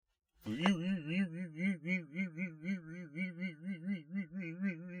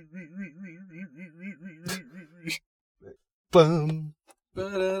Boom.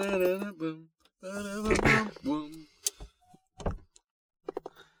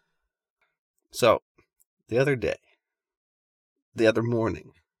 So, the other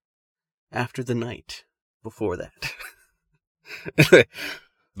morning, after the night before that.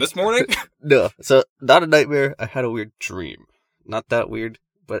 This morning? No, so not a nightmare. I had a weird dream. Not that weird,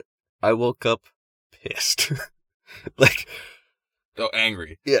 but I woke up pissed. Like, oh,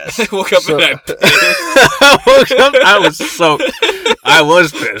 angry. yes. I woke up and I was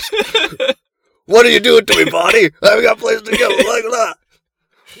pissed. What are you doing to me, body? I haven't got a place to go. Like that.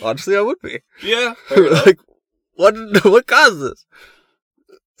 Honestly, I would be. Yeah. Like, what caused this?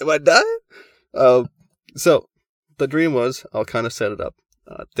 Am I dying? So the dream was, I'll kind of set it up.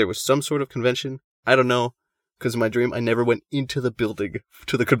 There was some sort of convention. I don't know, because in my dream, I never went into the building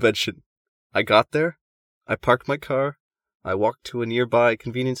to the convention. I got there, I parked my car, I walked to a nearby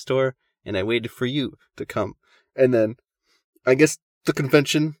convenience store, and I waited for you to come. And then, I guess the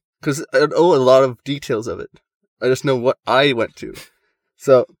convention, because I don't know a lot of details of it. I just know what I went to.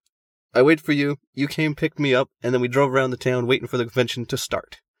 So, I waited for you, you came, picked me up, and then we drove around the town waiting for the convention to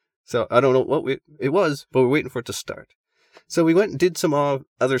start. So, I don't know what it was, but we're waiting for it to start. So we went and did some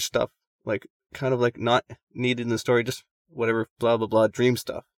other stuff, like, kind of like not needed in the story, just whatever, blah, blah, blah, dream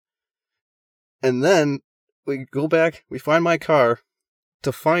stuff. And then we go back, we find my car.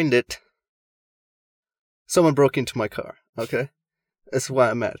 To find it, someone broke into my car, okay? That's why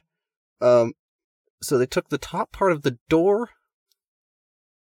I'm mad. So they took the top part of the door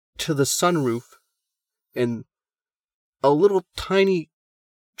to the sunroof and a little tiny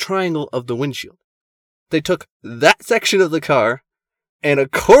triangle of the windshield. They took that section of the car and a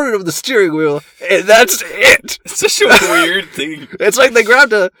quarter of the steering wheel, and that's it. It's such a weird thing. It's like they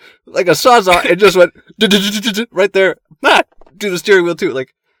grabbed a Sawzall and just went right there. Do the steering wheel too.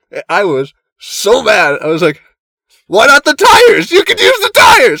 Like, I was so mad. I was like, why not the tires? You can use the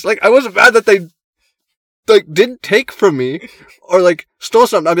tires. Like, I wasn't mad that they didn't take from me or stole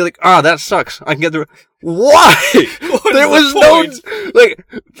something. I'd be like, that sucks. I can get the. Why? There was no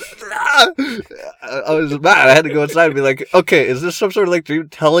I was mad. I had to go inside and be like, okay, is this some sort of dream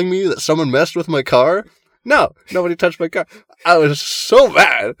telling me that someone messed with my car? No, nobody touched my car. I was so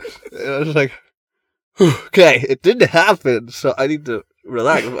mad. I was like, okay, it didn't happen, so I need to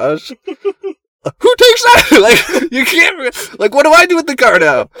relax. I was. Who takes that? You can't. What do I do with the car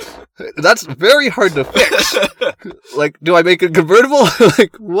now? That's very hard to fix. Do I make it convertible?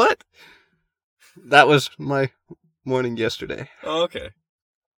 What? That was my morning yesterday. Oh, okay.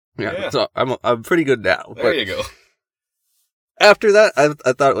 Yeah. So I'm pretty good now. There you go. After that, I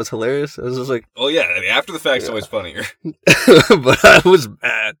thought it was hilarious. I was just like, oh yeah, after the fact's always funnier. But I was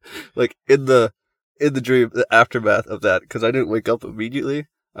mad. In the dream, the aftermath of that, because I didn't wake up immediately.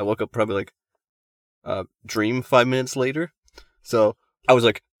 I woke up probably dream 5 minutes later. So I was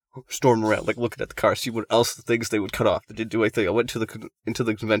storming around, looking at the car, see what else the things they would cut off. They didn't do anything. I went into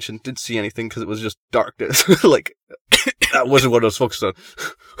the convention, didn't see anything because it was just darkness. That wasn't what I was focused on.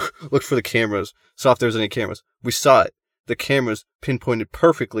 Looked for the cameras, saw if there was any cameras. We saw it. The cameras pinpointed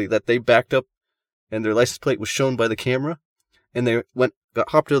perfectly that they backed up and their license plate was shown by the camera. And they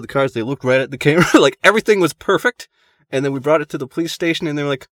hopped out of the cars, they looked right at the camera, everything was perfect. And then we brought it to the police station and they were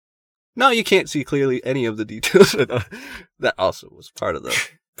like, no, you can't see clearly any of the details. That also was part of the...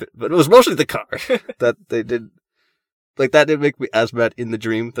 But it was mostly the car that they did. That didn't make me as mad in the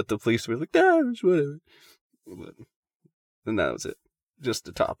dream that the police were like, it's whatever. And that was it. Just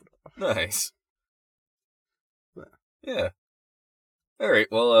to top it off. Nice. Yeah. Alright,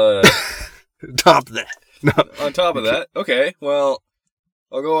 well, top that. No. On top of that, okay, well,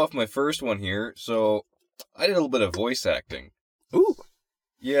 I'll go off my first one here. So, I did a little bit of voice acting. Ooh.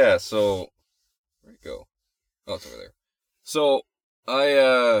 Yeah, so... Where'd it go? Oh, it's over there. So,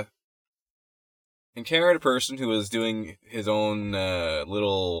 I encountered a person who was doing his own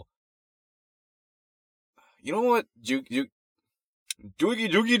little... You know what? Doogie.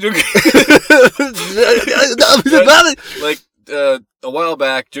 A while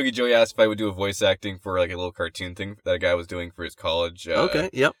back, Joogie Joey asked if I would do a voice acting for a little cartoon thing that a guy was doing for his college. Okay,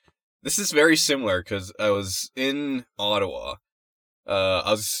 yep. This is very similar because I was in Ottawa.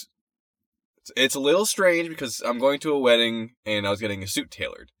 It's a little strange because I'm going to a wedding and I was getting a suit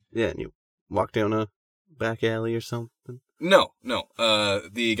tailored. Yeah, and you walk down a back alley or something? No.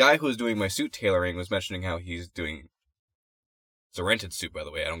 The guy who was doing my suit tailoring was mentioning how he's doing... It's a rented suit, by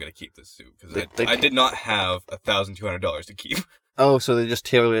the way. I don't get to keep this suit because I did not have $1,200 to keep. Oh, so they just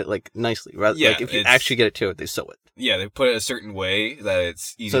tailor it like nicely, rather like if you actually get it tailored, they sew it. Yeah, they put it a certain way that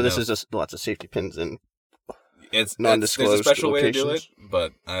it's easy. So enough. this is just lots of safety pins and it's non-disclosed there's a special locations. way to do it,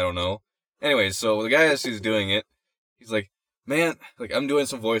 but I don't know. Anyways, so the guy who's doing it, he's like, man, like I'm doing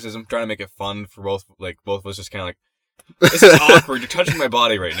some voices. I'm trying to make it fun for both of us. Just kind of like, this is awkward. You're touching my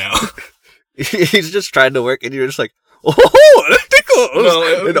body right now. He's just trying to work, and you're just like, oh, that tickles.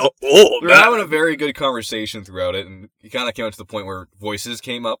 We were having a very good conversation throughout it, and it kind of came up to the point where voices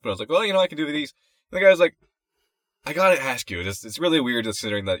came up, and I was like, well, I can do these. And the guy was like, I gotta ask you, it's really weird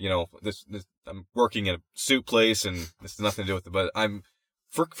considering that, this I'm working at a soup place, and this has nothing to do with it, but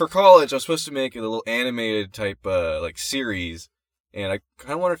for college, I'm supposed to make a little animated type, series, and I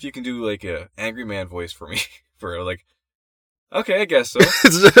kind of wonder if you can do, like, a Angry Man voice for me, for, like, okay, I guess so.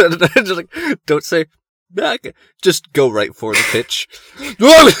 Just like, don't say, back. Just go right for the pitch.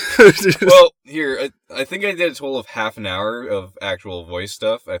 Well, here, I think I did a total of half an hour of actual voice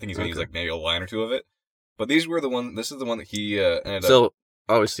stuff. I think he's going to use, like, maybe a line or two of it. But this is the one that he ended up... So,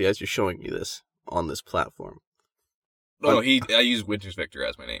 obviously, as you're showing me this on this platform. No, I use Winters Victor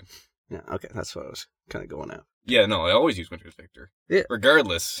as my name. Yeah, okay, that's what I was kind of going at. Yeah, no, I always use Winters Victor. Yeah.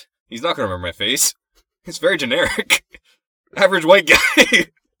 Regardless, he's not going to remember my face. It's very generic. Average white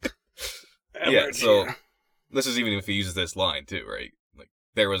guy. Yeah, so this is even if he uses this line too, right? Like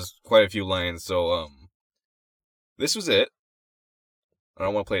there was quite a few lines, so this was it. I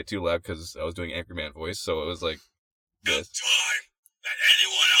don't want to play it too loud because I was doing Angry Man voice, so it was like this. The time that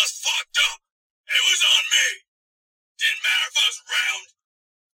anyone else fucked up, it was on me. Didn't matter if I was around.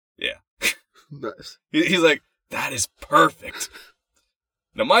 Nice. He's like, that is perfect.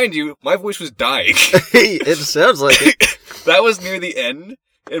 Now, mind you, my voice was dying. It sounds like it. That was near the end,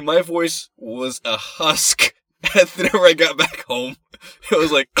 and my voice was a husk. And whenever I got back home, it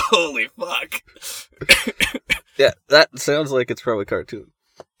was like, holy fuck. Yeah, that sounds like it's probably cartoon.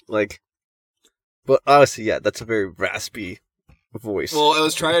 Like, but honestly, yeah, that's a very raspy voice. Well, I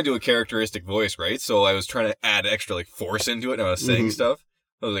was trying to do a characteristic voice, right? So I was trying to add extra, like, force into it, and I was saying stuff.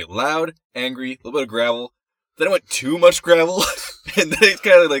 I was like, loud, angry, a little bit of gravel. Then I went too much gravel, and then it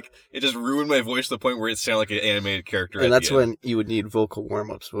kind of like, it just ruined my voice to the point where it sounded like an animated character. And that's when you would need vocal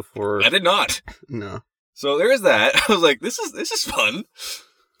warm-ups before. I did not. No. So there is that. I was like, this is fun.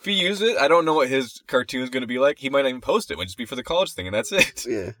 If he used it, I don't know what his cartoon is going to be like. He might not even post it. It might just be for the college thing, and that's it.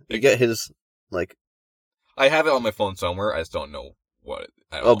 Yeah. You get his, like... I have it on my phone somewhere. I just don't know what it...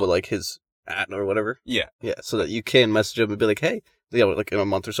 but like his @ or whatever? Yeah. Yeah, so that you can message him and be like, hey, like in a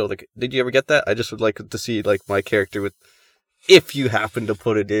month or so, like, did you ever get that? I just would like to see, like, my character with... If you happen to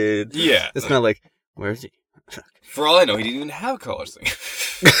put it in. Yeah. It's not like, where is he? For all I know, he didn't even have a college thing.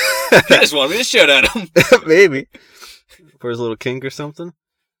 He just wanted me to shout at him. Maybe. For his little kink or something.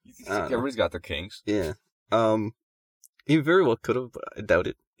 Everybody's got their kinks. Yeah. He very well could have, but I doubt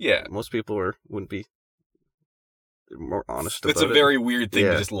it. Yeah. Most people wouldn't be more honest about it. It's a very weird thing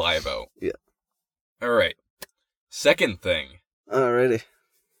to just lie about. Yeah. All right. Second thing. Alrighty.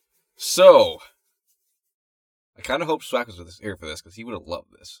 So, I kind of hope Swack was here for this, because he would have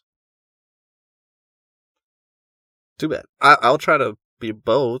loved this. Too bad. I'll try to be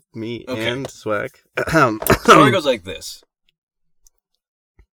both me and Swack. The story goes like this.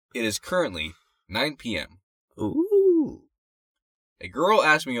 It is currently 9 p.m. Ooh. A girl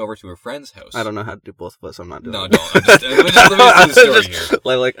asked me over to her friend's house. I don't know how to do both of us. I'm not doing No, it. don't. Let me do the story here.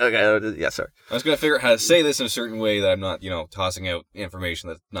 Okay, yeah, sorry. I was going to figure out how to say this in a certain way that I'm not, tossing out information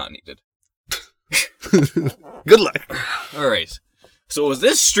that's not needed. Good luck. All right. So was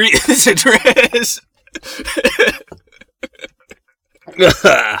this street this address?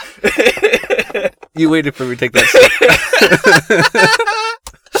 You waited for me to take that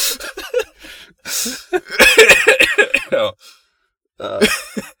step. No.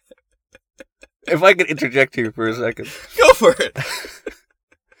 If I could interject here for a second. Go for it.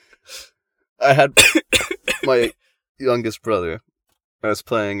 I had my youngest brother. I was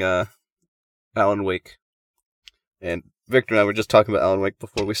playing Alan Wake. And Victor and I were just talking about Alan Wake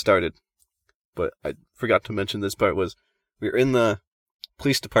before we started. But I forgot to mention this part was we were in the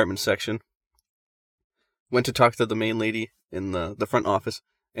police department section. Went to talk to the main lady in the front office.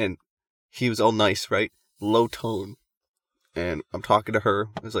 And he was all nice, right? Low tone. And I'm talking to her.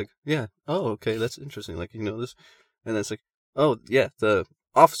 I was like, yeah, oh, okay, that's interesting. Like, this. And then it's like, oh, yeah, the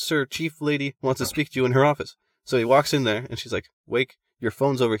officer chief lady wants to speak to you in her office. So he walks in there, and she's like, Wake, your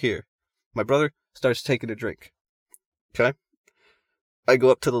phone's over here. My brother starts taking a drink. Okay? I go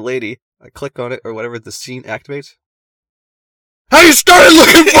up to the lady. I click on it, or whatever, the scene activates. How you started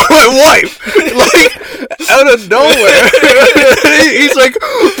looking for my wife? Like, out of nowhere. He's like,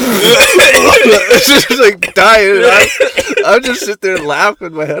 it's just like dying. I'm just sitting there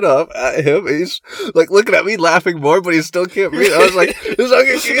laughing my head off at him. He's like looking at me, laughing more, but he still can't breathe. I was like, it's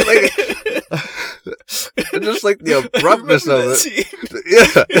just like the abruptness of it.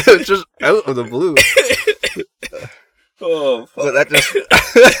 Yeah, it's just out of the blue. Oh, fuck. But that just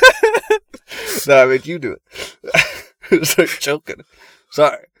no, I made you do it. Start choking.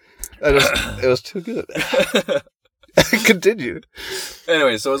 Sorry, it was too good. Continue.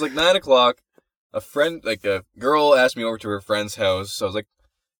 Anyway, so it was like 9:00. A girl asked me over to her friend's house. So I was like,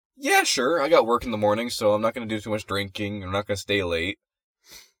 yeah, sure. I got work in the morning, so I'm not going to do too much drinking. I'm not going to stay late.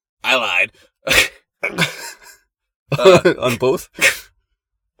 I lied. On both?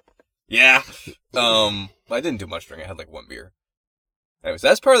 Yeah. I didn't do much drinking. I had like one beer. Anyways,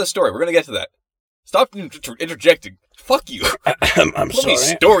 that's part of the story. We're going to get to that. Stop interjecting. Fuck you. I'm Let sorry. me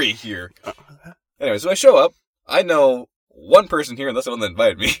story here. Anyway, so I show up. I know one person here, and that's the one that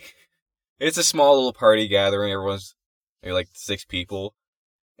invited me. It's a small little party gathering. Everyone's maybe like 6 people,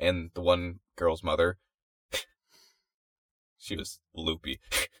 and the one girl's mother. She was loopy.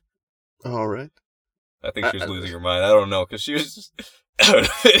 All right. I think she was losing her mind. I don't know, because she was just...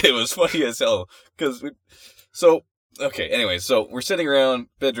 It was funny as hell. Anyway, so we're sitting around,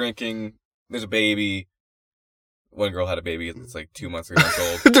 bit drinking. There's a baby. One girl had a baby that's like 2 months, 3 months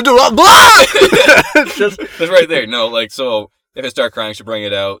old. It's right there. No, like, so if it start crying, she'll bring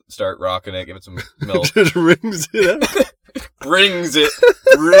it out, start rocking it, give it some milk. Just rings it out. Brings it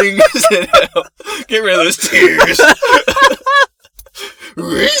out. Get rid of those tears.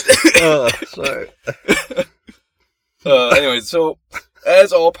 Sorry. Anyway, so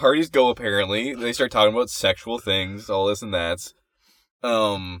as all parties go, apparently they start talking about sexual things, all this and that.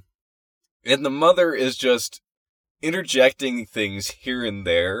 And the mother is just interjecting things here and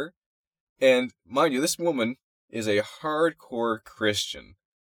there. And mind you, this woman is a hardcore Christian,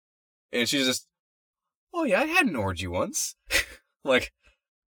 and she's just, oh yeah, I had an orgy once. Like,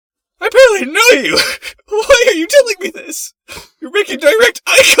 I barely know you. Why are you telling me this? You're making direct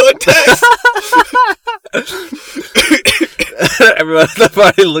eye contact. Everyone at the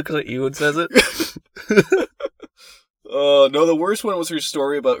party looks at you and says it. No, the worst one was her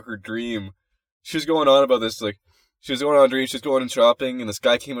story about her dream. She was going on about this, like, she was going on a dream, she was going shopping, and this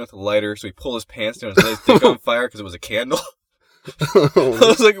guy came in with a lighter, so he pulled his pants down and lit his dick on fire because it was a candle. I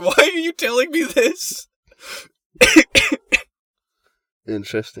was like, why are you telling me this?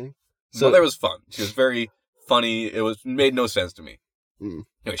 Interesting. So that was fun. She was very funny. It made no sense to me.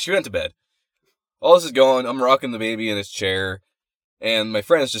 Anyway, she went to bed. All this is going, I'm rocking the baby in his chair, and my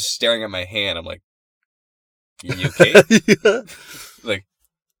friend is just staring at my hand. I'm like, you okay? Yeah. Like,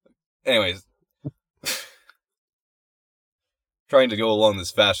 anyways. Trying to go along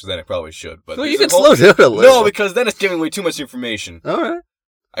this faster than I probably should. But well, you can slow down a little. No, because then it's giving away too much information. All right.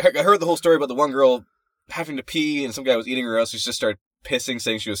 I heard the whole story about the one girl having to pee, and some guy was eating her out, so she just started pissing,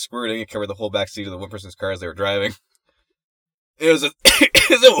 saying she was squirting. It covered the whole back seat of the one person's car as they were driving. It was a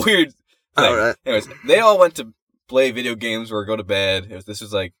weird thing. All right. Anyways, they all went to play video games or go to bed. This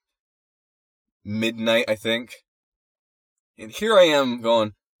was like midnight, I think. And here I am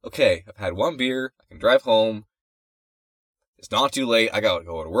going, okay, I've had one beer, I can drive home. It's not too late. I gotta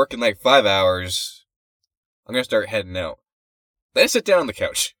go to work in like 5 hours. I'm gonna start heading out. Then I sit down on the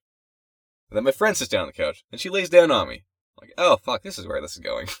couch. And then my friend sits down on the couch. And she lays down on me. I'm like, oh, fuck, this is where this is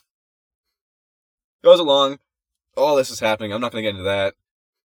going. Goes along. All this is happening. I'm not gonna get into that.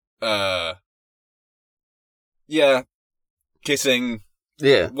 Yeah. Kissing.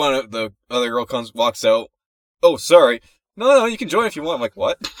 Yeah. One of the other girl walks out. Oh, sorry. No, you can join if you want. I'm like,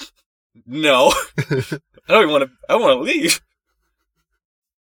 what? No. I want to leave.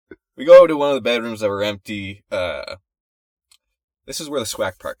 We go to one of the bedrooms that were empty. This is where the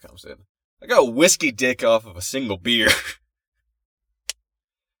swag part comes in. I got a whiskey dick off of a single beer.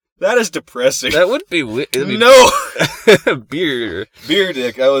 That is depressing. That would be no beer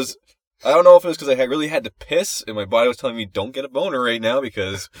dick. I don't know if it was because I really had to piss, and my body was telling me don't get a boner right now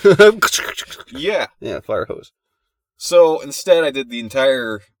because yeah, fire hose. So instead, I did the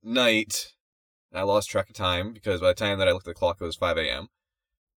entire night. I lost track of time because by the time that I looked at the clock, it was 5 a.m.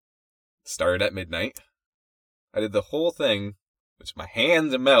 Started at midnight. I did the whole thing with my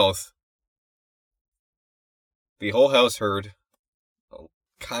hands and mouth. The whole house heard.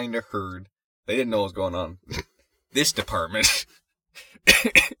 Kind of heard. They didn't know what was going on. This department.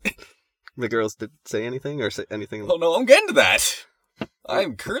 The girls didn't say anything or say anything? Oh no, I'm getting to that.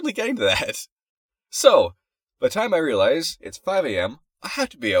 I'm currently getting to that. So, by the time I realize it's 5 a.m., I have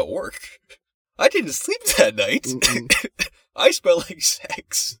to be at work. I didn't sleep that night. I smell like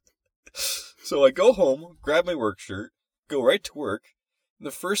sex. So I go home, grab my work shirt, go right to work. And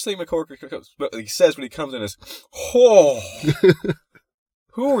the first thing my coworker he says when he comes in is, "Oh,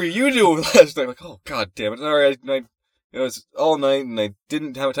 who were you doing last night?" I'm like, "Oh, god damn it! All right, it was all night, and I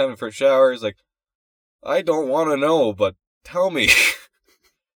didn't have time for a shower." He's like, "I don't want to know, but tell me,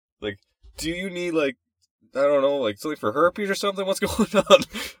 like, do you need like, I don't know, like something for herpes or something? What's going on?"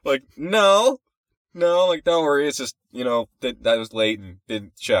 Like, no, like, don't worry. It's just, that was late and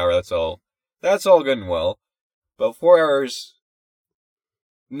didn't shower. That's all. That's all good and well. About 4 hours.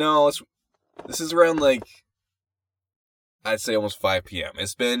 No, this is around like, I'd say almost 5 p.m.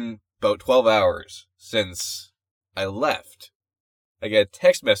 It's been about 12 hours since I left. I get a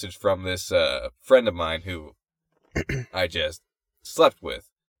text message from this friend of mine who I just slept with.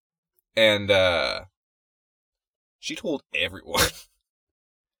 And she told everyone.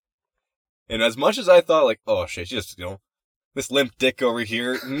 And as much as I thought, like, oh shit, she just, this limp dick over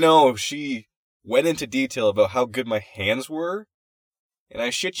here. No, she went into detail about how good my hands were. And I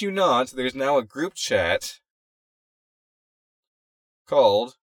shit you not, there's now a group chat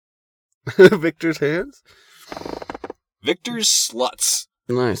called Victor's hands? Victor's Sluts.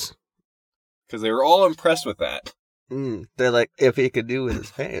 Nice. Because they were all impressed with that. They're like, if he could do with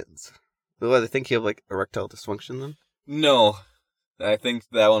his hands. What, they think he have like erectile dysfunction then? No. I think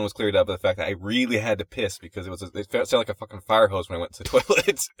that one was cleared up by the fact that I really had to piss because it sounded like a fucking fire hose when I went to the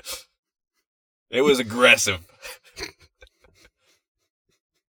toilet. It was aggressive.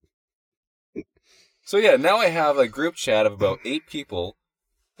 So yeah, now I have a group chat of about 8 people.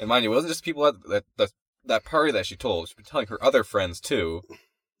 And mind you, it wasn't just people at that party that she told. She's been telling her other friends too.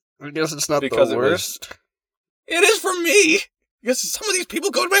 I guess it's not because the worst. It is for me! Because some of these people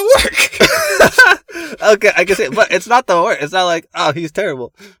go to my work! Okay, I can say, but it's not the worst. It's not like, oh, he's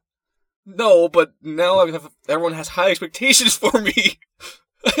terrible. No, but now everyone has high expectations for me.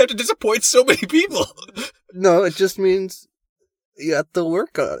 I have to disappoint so many people. No, it just means you have to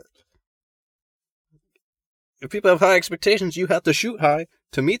work on it. If people have high expectations, you have to shoot high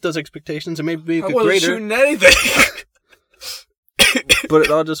to meet those expectations and maybe make it greater. I wasn't shooting anything. But it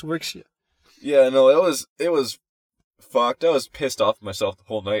all just works. Yeah, no, it was fucked. I was pissed off at myself the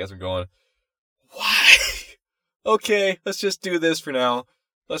whole night as I'm going, why? Okay, let's just do this for now.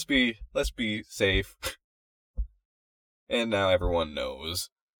 Let's be safe. And now everyone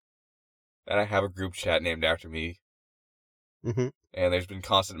knows. And I have a group chat named after me. Mm-hmm. And there's been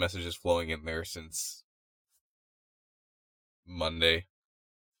constant messages flowing in there since Monday.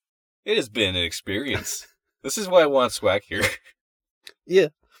 It has been an experience. This is why I want swag here. Yeah.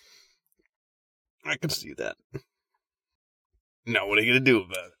 I can see that. Now, what are you going to do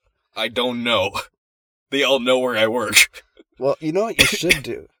about it? I don't know. They all know where I work. Well, you know what you should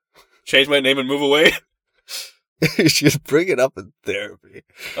do? Change my name and move away? You should bring it up in therapy.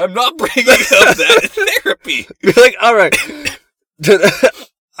 I'm not bringing up that in therapy. You're like, all right.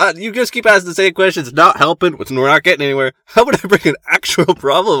 You just keep asking the same questions, not helping, we're not getting anywhere. How would I bring an actual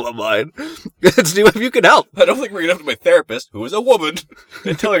problem of mine and see if you can help? I don't think we're going to my therapist, who is a woman,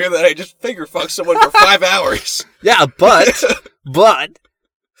 and tell her that I just finger fucked someone for 5 hours. Yeah, but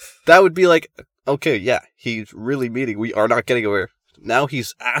that would be like, okay, yeah, he's really meaning we are not getting anywhere. Now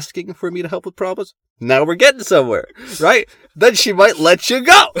he's asking for me to help with problems. Now we're getting somewhere, right? Then she might let you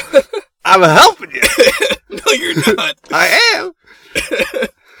go. I'm helping you. No, you're not. I am.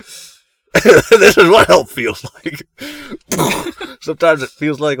 This is what help feels like. Sometimes it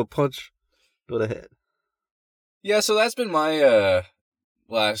feels like a punch to the head. Yeah, so that's been my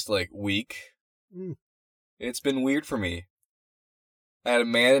last week. It's been weird for me. I had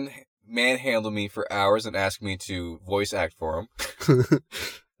a manhandle me for hours and ask me to voice act for him.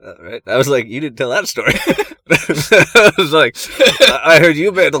 All right. I was like, you didn't tell that story. I was like, I heard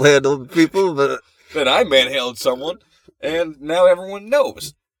you manhandle people, but then I manhandled someone, and now everyone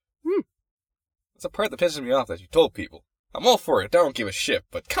knows. It's the part that pisses me off that you told people. I'm all for it. I don't give a shit,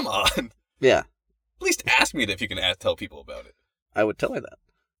 but come on. Yeah. At least ask me if you can tell people about it. I would tell her that.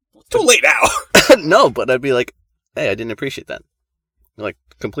 It's too late now. No, but I'd be like, hey, I didn't appreciate that. Like,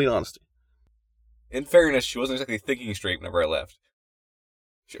 complete honesty. In fairness, she wasn't exactly thinking straight whenever I left.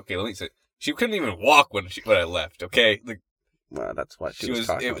 Okay, let me say, she couldn't even walk when I left. Okay, well, that's why she was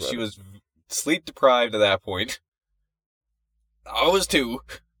talking about she was sleep deprived at that point. I was too.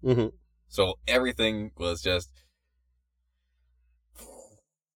 Mm-hmm. So everything was just.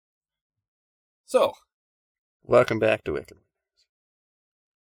 So. Welcome back to Wicked.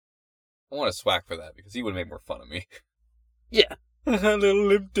 I want to swack for that because he would have made more fun of me. Yeah. Little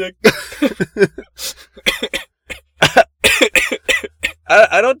limp dick.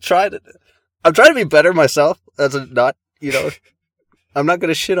 I don't try to. I'm trying to be better myself as a not, I'm not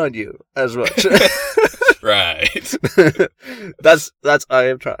gonna shit on you as much. Right. That's I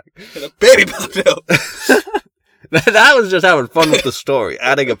am trying. And a baby popped out. That was just having fun with the story,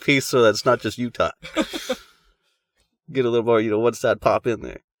 adding a piece so that's not just Utah. Get a little more, what's that pop in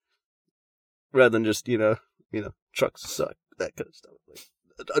there, rather than just trucks suck, that kind of stuff.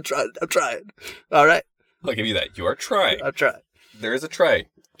 Like, I'm trying. All right, I'll give you that. You are trying. I'm trying. There is a try.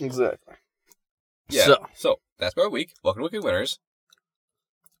 Exactly. Yeah. So that's our week. Welcome to Wicked Winners.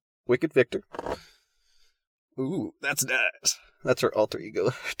 Wicked Victor. Ooh, that's nice. That's our alter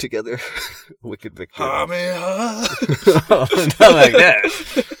ego together. Wicked Victor. Oh, Not like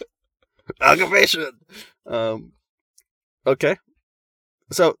that. Occupation. Okay.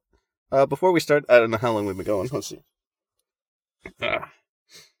 So, before we start, I don't know how long we've been going. Let's see.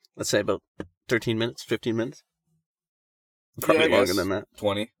 Let's say about 13 minutes, 15 minutes. Probably longer than that.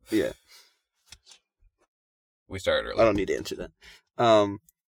 20. Yeah. We started early. I don't need to answer that.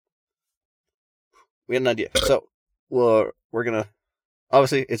 We had an idea. So, we're going to...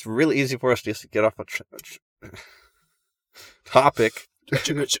 Obviously, it's really easy for us to just get off a topic.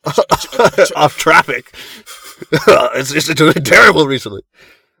 Off traffic. It's just doing terrible recently.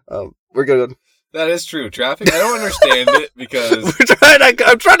 We're going... That is true. Traffic, I don't understand it because...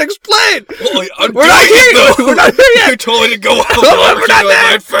 I'm trying to explain! Well, we're not here yet! We're not here yet! You told me to go out. We're not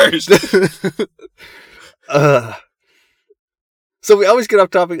there! First. So we always get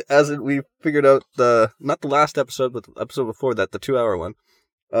off topic as we figured out not the last episode, but the episode before that, the 2-hour one,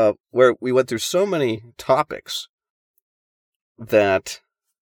 where we went through so many topics that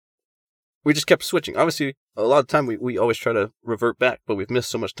we just kept switching. Obviously, a lot of the time we always try to revert back, but we've missed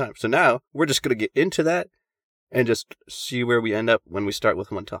so much time. So now we're just going to get into that and just see where we end up when we start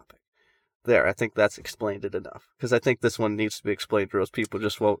with one topic. There, I think that's explained it enough. Because I think this one needs to be explained, or else people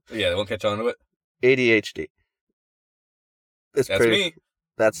just won't. Yeah, they won't catch on to it. ADHD. That's me.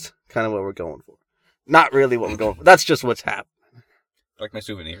 That's kind of what we're going for. Not really what we're going for. That's just what's happening. Like my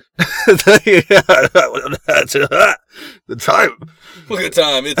souvenir. Yeah, that's the time. Look at the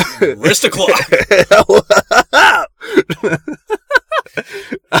time. It's wrist o'clock.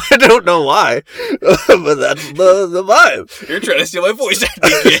 I don't know why, but that's the vibe. You're trying to steal my voice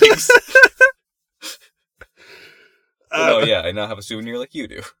acting gigs. Oh yeah, I now have a souvenir like you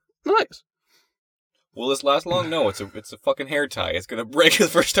do. Nice. Will this last long? No, it's a fucking hair tie. It's gonna break the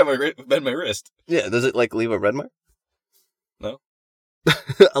first time I bend my wrist. Yeah, does it leave a red mark? No.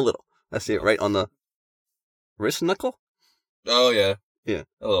 A little. I see it right on the wrist knuckle. Oh yeah. Yeah.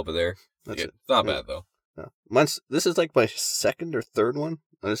 A little bit there. That's yeah, it. It's not bad though. No. This is like my second or third one.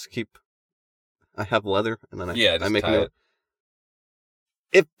 I have leather and then I make it.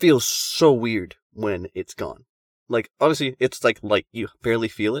 It feels so weird when it's gone. Like, obviously, it's like light. You barely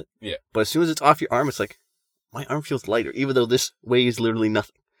feel it. Yeah. But as soon as it's off your arm, it's like, my arm feels lighter, even though this weighs literally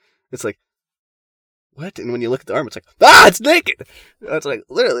nothing. It's like, what? And when you look at the arm, it's like, it's naked! It's like,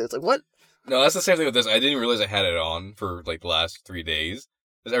 literally, it's like, what? No, that's the same thing with this. I didn't realize I had it on for, like, the last 3 days.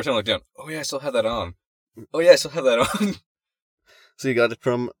 Because every time I look down, oh yeah, I still have that on. Oh yeah, I still have that on. So you got it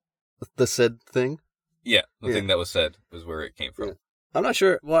from the said thing? Yeah, the thing that was said was where it came from. Yeah. I'm not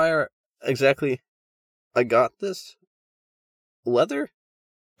sure why exactly I got this leather.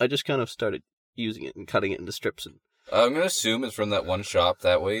 I just kind of started using it and cutting it into strips. And I'm going to assume it's from that one shop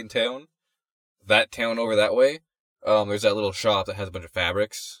that way in town. That town over that way. There's that little shop that has a bunch of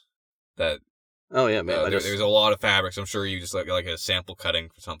fabrics. Oh yeah, man. There's a lot of fabrics. I'm sure you just like a sample cutting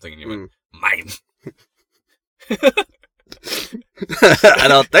for something and you went, mine. I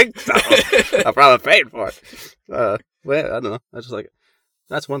don't think so. I probably paid for it. Well, I don't know. I just like it.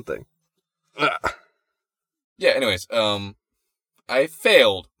 That's one thing. Yeah, anyways, I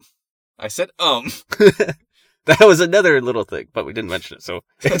failed. I said, That was another little thing, but we didn't mention it, so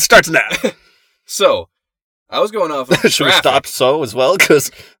it starts now. So, I was going off of Should traffic. we stop so as well?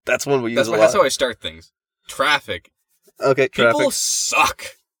 Because that's one we use a lot. That's how I start things. Traffic. Okay, traffic. People suck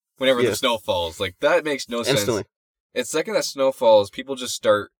whenever the snow falls. Like, that makes no Instantly. sense. It's the second that snow falls, people just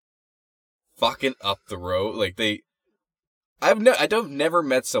start fucking up the road. Like, I've never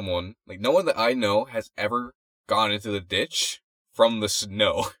met someone, like, no one that I know has ever gone into the ditch from the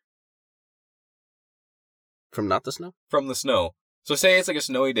snow. From not the snow? From the snow. So say it's like a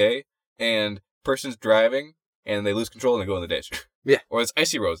snowy day, and person's driving, and they lose control and they go in the ditch. Yeah. Or it's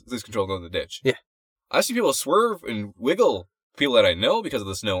icy roads, lose control and go in the ditch. Yeah. I see people swerve and wiggle, people that I know because of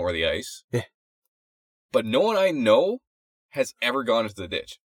the snow or the ice. Yeah. But no one I know has ever gone into the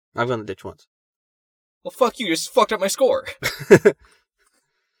ditch. I've gone in the ditch once. Well, fuck you just fucked up my score.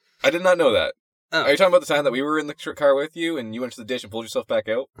 I did not know that. Oh. Are you talking about the time that we were in the car with you and you went to the ditch and pulled yourself back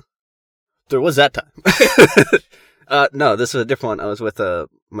out? There was that time. No, this is a different one. I was with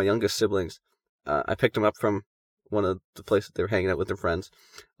my youngest siblings. I picked them up from one of the places they were hanging out with their friends.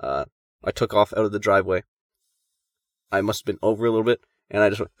 I took off out of the driveway. I must have been over a little bit, and I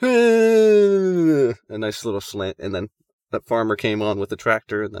just went, a nice little slant, and then that farmer came on with the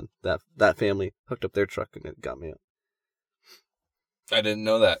tractor, and then that family hooked up their truck, and it got me out. I didn't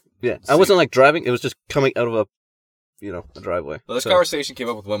know that. Yeah, I wasn't like driving, it was just coming out of a driveway. Well, this conversation came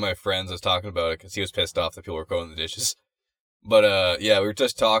up with one of my friends. I was talking about it because he was pissed off that people were going in the dishes. But, yeah, we were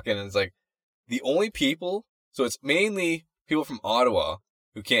just talking, and it's like, the only people, so it's mainly people from Ottawa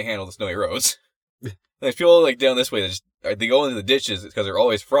who can't handle the snowy roads. There's people, like, down this way that just, they go into the ditches because they're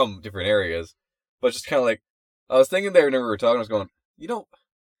always from different areas. But it's just kind of like, I was thinking there whenever we were talking, I was going, I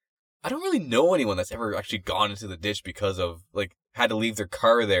don't really know anyone that's ever actually gone into the ditch because of, like, had to leave their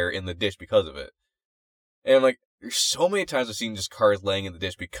car there in the ditch because of it. And I'm like, there's so many times I've seen just cars laying in the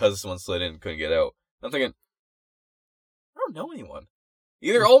ditch because someone slid in and couldn't get out. I'm thinking, I don't know anyone.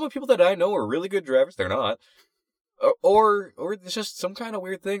 Either all the people that I know are really good drivers, they're not, or it's just some kind of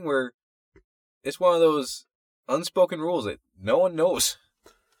weird thing where it's one of those unspoken rules that no one knows.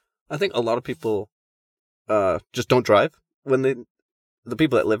 I think a lot of people just don't drive when the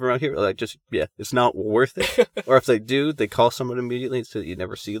people that live around here are like, it's not worth it. Or if they do, they call someone immediately so that you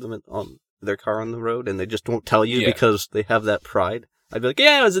never see them on their car on the road, and they just won't tell you because they have that pride. I'd be like,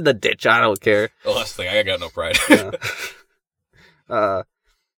 I was in the ditch, I don't care. Oh, that's the thing, I got no pride.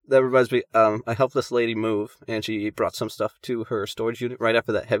 That reminds me, I helped this lady move, and she brought some stuff to her storage unit right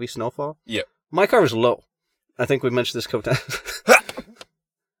after that heavy snowfall. Yeah. My car was low. I think we mentioned this a couple times.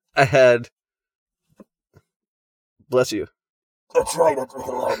 I had... Bless you. That's right, that's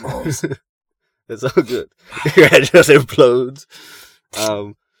making a lot of noise. It's all good. Your head just implodes.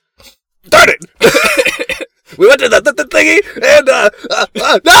 Darn it! We went to the thingy, and,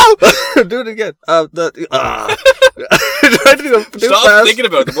 no! Do it again. Trying to do Stop fast. thinking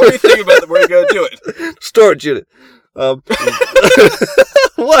about it. The more you think about it, the more you're going to do it. Storage unit.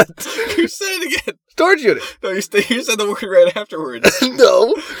 What? You said it again. Storage unit. No, you said the word right afterwards.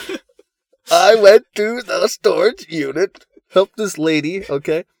 No. I went to the storage unit, helped this lady,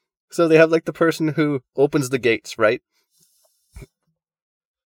 okay? So they have, like, the person who opens the gates, right?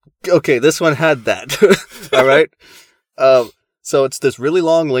 Okay, this one had that. All right? So it's this really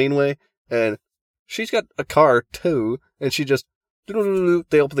long laneway, and she's got a car, too, and she just... They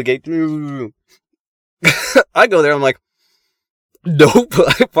open the gate. I go there, I'm like, nope.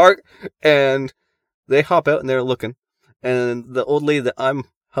 I park, and they hop out, and they're looking. And the old lady that I'm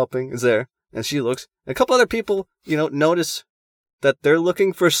helping is there, and she looks. And a couple other people, notice that they're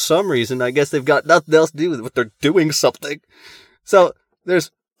looking for some reason. I guess they've got nothing else to do with it, but they're doing something. So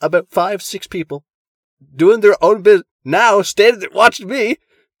there's about 5-6 people doing their own business, now standing there watching me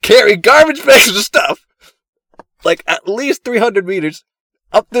carry garbage bags and stuff, like at least 300 meters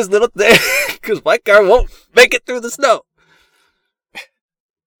up this little thing, because my car won't make it through the snow.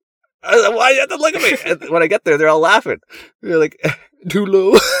 I was like, why do you have to look at me? And when I get there, they're all laughing. They're like, too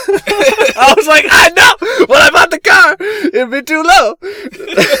low. I was like, I know! When I bought the car, it'd be too low.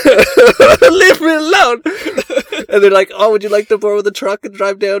 Leave me alone. And they're like, oh, would you like to borrow the truck and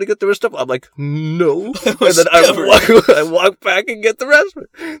drive down and get the rest of it? I'm like, no. And then I walk back and get the rest of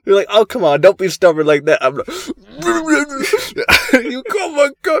it. They're like, oh, come on, don't be stubborn like that. I'm like, you call my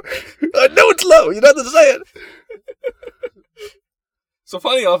car. I know it's low. You know what I'm saying? So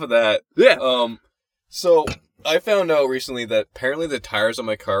funny off of that. Yeah. So I found out recently that apparently the tires on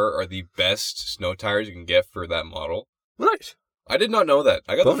my car are the best snow tires you can get for that model. Nice. I did not know that.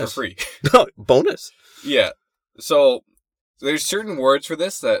 I got them for free. No, bonus. Yeah. So there's certain words for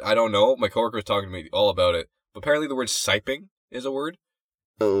this that I don't know. My coworker was talking to me all about it. But apparently the word siping is a word.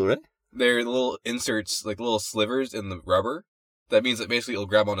 Oh, right. They're little inserts, like little slivers in the rubber. That means that basically it'll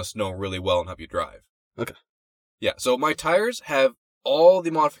grab onto snow really well and help you drive. Okay. Yeah, so my tires have all the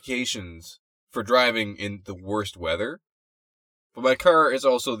modifications for driving in the worst weather. But my car is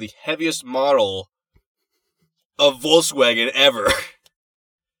also the heaviest model of Volkswagen ever.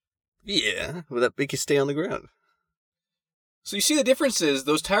 Yeah. Will that make you stay on the ground? So you see the difference is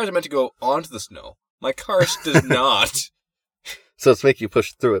those tires are meant to go onto the snow. My car does not. So it's making you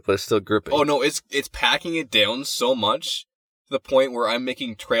push through it, but it's still gripping. Oh no, it's packing it down so much to the point where I'm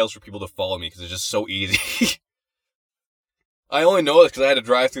making trails for people to follow me because it's just so easy. I only know this because I had to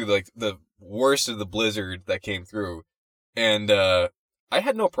drive through the worst of the blizzard that came through, and I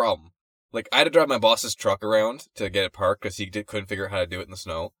had no problem. Like I had to drive my boss's truck around to get it parked because he couldn't figure out how to do it in the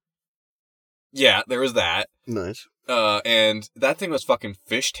snow. Yeah, there was that. Nice. And that thing was fucking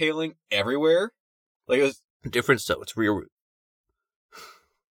fishtailing everywhere. Like it was Difference though, it's rear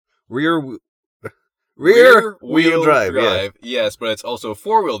Rear wheel drive, yeah. Yes, but it's also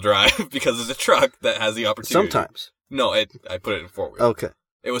 4-wheel drive because it's a truck that has the opportunity. Sometimes. No, I put it in 4-wheel. Okay.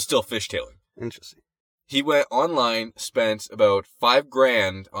 It was still fishtailing. Interesting. He went online, spent about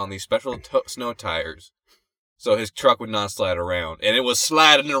 $5,000 on these special snow tires, so his truck would not slide around, and it was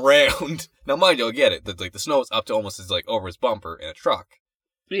sliding around. Now, mind you, I get it. The snow was up to almost over his bumper in a truck.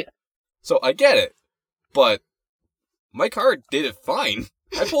 Yeah. So I get it, but my car did it fine.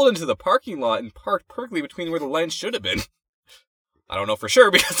 I pulled into the parking lot and parked perfectly between where the lines should have been. I don't know for sure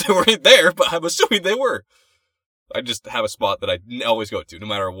because they weren't there, but I'm assuming they were. I just have a spot that I always go to, no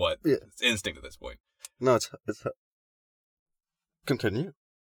matter what. Yeah. It's instinct at this point. No, it's continue.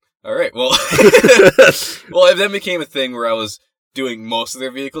 All right, well, well, it then became a thing where I was doing most of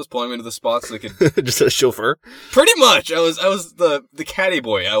their vehicles, pulling them into the spots so they could... Just a chauffeur? Pretty much! I was the caddy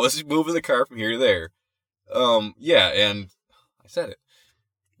boy. I was moving the car from here to there. Yeah, and I said it.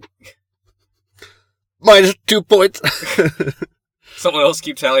 Minus 2 points. Someone else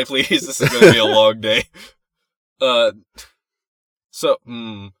keep tally, please. This is going to be a long day. Those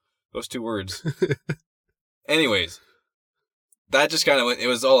 2 words. Anyways, that just kind of went, it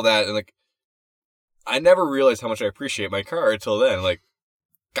was all that, and I never realized how much I appreciate my car until then.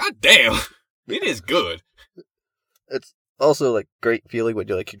 God damn, it is good. It's also great feeling when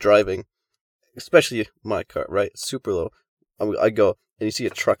you're driving, especially my car, right? It's super low. I go and you see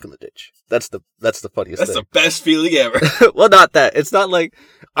a truck in the ditch. That's the funniest thing. That's the best feeling ever. Well, not that. It's not like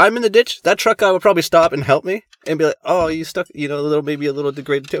I'm in the ditch. That truck guy would probably stop and help me and be like, "Oh, you stuck, maybe a little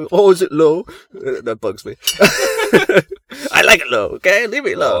degraded too. Oh, is it low?" That bugs me. I like it low. Okay, leave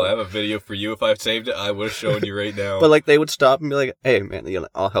me low. Oh, I have a video for you. If I saved it, I would have shown you right now. But they would stop and be like, "Hey, man,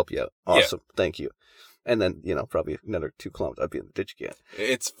 I'll help you out. Awesome, Thank you." And then, probably another 2 kilometers, I'd be in the ditch again.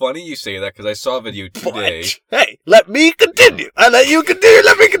 It's funny you say that, because I saw a video today. What? Hey, let me continue. I let you continue,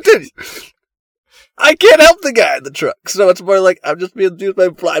 let me continue. I can't help the guy in the truck, so it's more I'm just being used by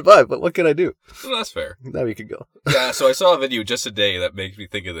fly by, but what can I do? Well, that's fair. Now we can go. Yeah, so I saw a video just today that makes me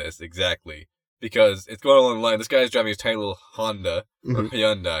think of this, exactly. Because it's going along the line, this guy's driving his tiny little Honda, or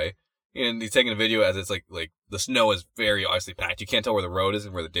Hyundai, and he's taking a video as it's like the snow is very obviously packed. You can't tell where the road is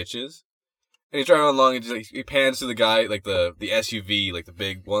and where the ditch is. And he's driving along and he pans to the guy, the SUV, the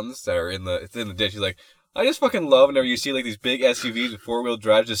big ones that are in the ditch. He's like, I just fucking love whenever you see these big SUVs with 4-wheel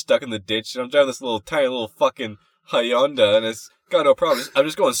drive just stuck in the ditch. And I'm driving this tiny little fucking Hyundai and it's got no problem. I'm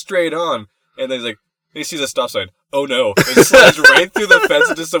just going straight on. And then he sees a stop sign. Oh no. And it slides right through the fence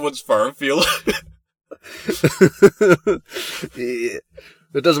into someone's farm field. Yeah.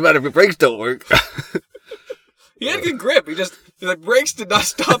 It doesn't matter if your brakes don't work. He had good grip. Brakes did not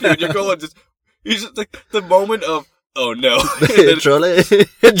stop you. And you're going he's just the moment of, oh no. Trolley,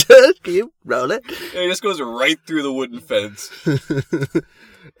 just keep rolling. And he just goes right through the wooden fence.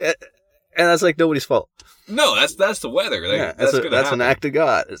 And that's nobody's fault. No, that's the weather. That's an act of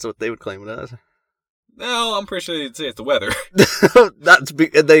God. That's what they would claim it as. No, I'm pretty sure they'd say it's the weather. God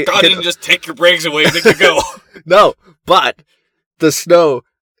didn't just take your brakes away and make you go. No, but the snow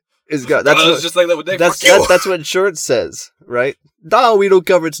is God. That's just like that with Dave. That's what insurance says, right? No, we don't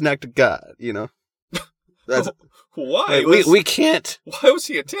cover. It's an act of God. That's why. We can't. Why was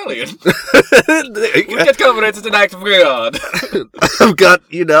he Italian? We get confidence. It's an act of God. I've got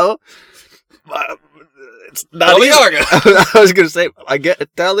it's not easy. I was going to say, I get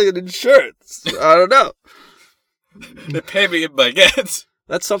Italian insurance. I don't know. They pay me in baguettes.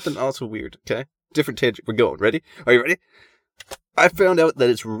 That's something also weird, okay? Different tangent. We're going. Ready? Are you ready? I found out that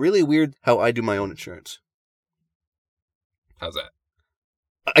it's really weird how I do my own insurance. How's that?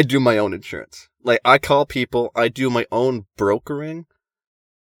 I do my own insurance. I call people. I do my own brokering.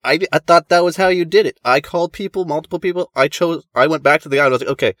 I thought that was how you did it. I called people, multiple people. I went back to the guy and I was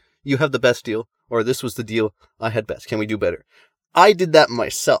like, okay, you have the best deal. Or this was the deal I had best. Can we do better? I did that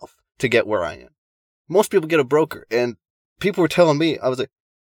myself to get where I am. Most people get a broker. And people were telling me, I was like,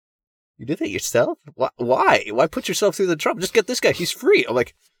 you did that yourself? Why? Why put yourself through the trouble? Just get this guy. He's free. I'm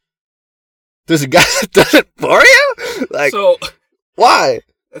like, there's a guy that does it for you? So, why?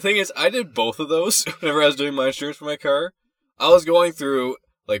 The thing is, I did both of those whenever I was doing my insurance for my car. I was going through,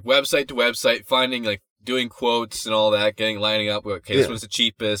 website to website, finding, doing quotes and all that, lining up. Okay, this one's the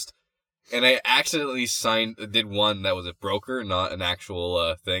cheapest. And I accidentally did one that was a broker, not an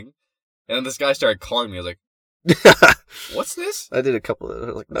actual thing. And then this guy started calling me. I was like, what's this? I did a couple of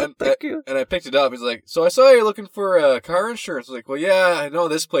those. No, thank you. And I picked it up. He's like, so I saw you're looking for car insurance. I was like, well, yeah, I know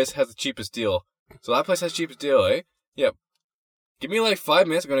this place has the cheapest deal. So that place has the cheapest deal, eh? Yep. Give me 5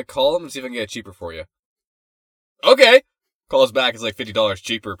 minutes. I'm going to call them and see if I can get it cheaper for you. Okay. Calls back. It's $50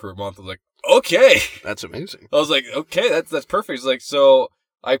 cheaper per month. I was like, okay. That's amazing. I was like, okay, that's perfect. He's like, so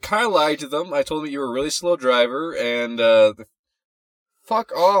I kind of lied to them. I told them you were a really slow driver, and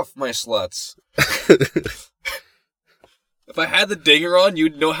fuck off, my sluts. If I had the dinger on,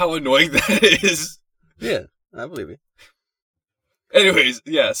 you'd know how annoying that is. Yeah, I believe you. Anyways,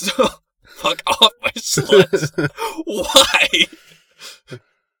 yeah, so fuck off, my sluts. Why?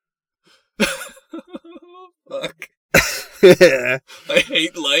 Fuck. Yeah. I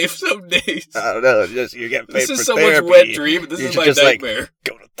hate life some days. I don't know. Just you get paid This for is someone's therapy. wet dream, but this You is should my just, nightmare.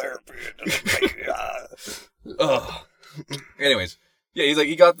 Go to therapy. Ugh. Anyways, yeah, he's like,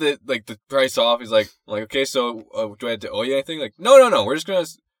 he got the price off. He's like, okay, so do I have to owe you anything? Like, no. We're just gonna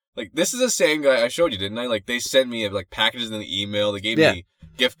this is the same guy I showed you, didn't I? Like, they sent me packages in the email. They gave me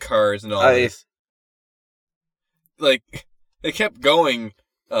gift cards and all this. Like, they kept going.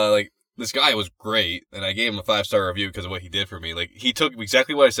 This guy was great, and I gave him a 5-star review because of what he did for me. Like, he took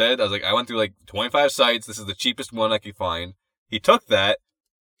exactly what I said. I was like, I went through 25 sites. This is the cheapest one I could find. He took that,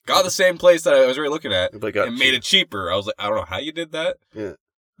 got the same place that I was already looking at, and made it cheaper. I was like, I don't know how you did that. Yeah.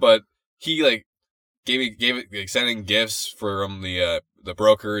 But he gave it sending gifts from the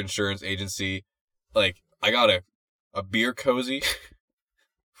broker insurance agency. Like, I got a beer cozy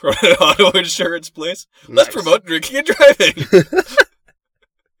from an auto insurance place. Let's promote drinking and driving.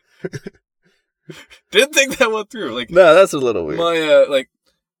 Didn't think that went through. No, that's a little weird. My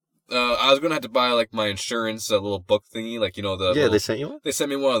I was gonna have to buy my insurance little book thingy, they sent you one. They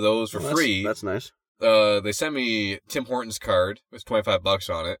sent me one of those for free. That's nice. They sent me Tim Hortons card with $25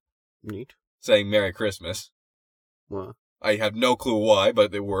 on it. Neat. Saying Merry Christmas. Wow. I have no clue why,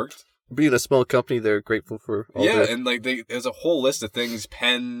 but it worked. Being a small company, they're grateful for all and there's a whole list of things,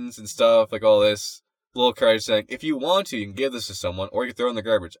 pens and stuff, all this. Little card saying, if you want to, you can give this to someone, or you can throw it in the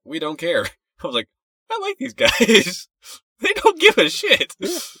garbage. We don't care. I was like, I like these guys. They don't give a shit.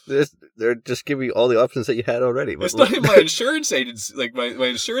 Yeah. They're just giving you all the options that you had already. It's not even my insurance agents, my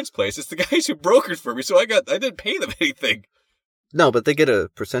insurance place. It's the guys who brokered for me, so I didn't pay them anything. No, but they get a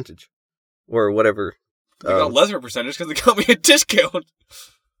percentage. Or whatever. They got less of a percentage because they got me a discount.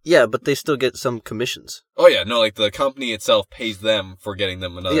 Yeah, but they still get some commissions. Oh yeah, no, the company itself pays them for getting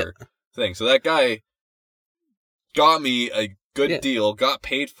them another thing. So that guy got me a good deal, got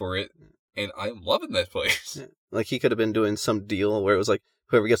paid for it, and I'm loving this place. Yeah. He could have been doing some deal where it was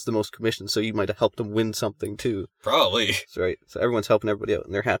whoever gets the most commission, so you might have helped him win something too. Probably. That's right. So everyone's helping everybody out,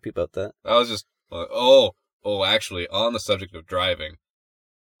 and they're happy about that. I was just actually, on the subject of driving,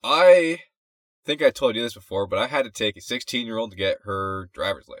 I think I told you this before, but I had to take a 16-year-old to get her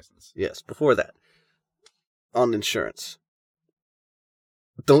driver's license. Yes, before that. On insurance.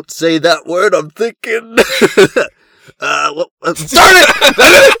 Don't say that word, I'm thinking. Start it!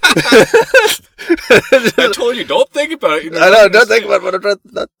 I told you, don't think about it. I know, don't think about what I'm trying to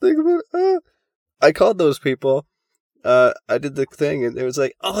not think about it. I called those people. I did the thing, and it was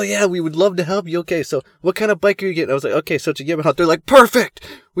like, oh yeah, we would love to help you. Okay, so what kind of bike are you getting? I was like, okay, so it's a Yamaha. They're like, perfect!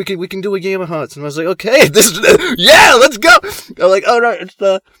 We can do a Yamaha. And I was like, okay, yeah, let's go! I'm like, all right, it's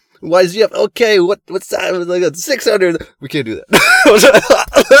the YZF. Okay, what's that? It was like a 600. We can't do that.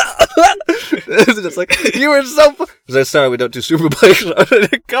 It was just like, you were so... I was like, sorry, we don't do super bikes.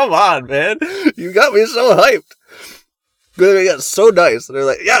 Come on, man. You got me so hyped. They got so nice. And they're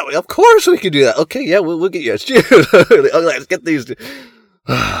like, yeah, of course we can do that. Okay, yeah, we'll get you a shoe. Let's get these.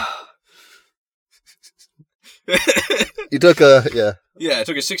 You took Yeah, I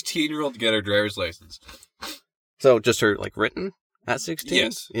took a 16-year-old to get her driver's license. So just her, written at 16?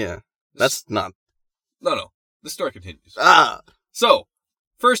 Yes. Yeah. That's not... No. The story continues. So,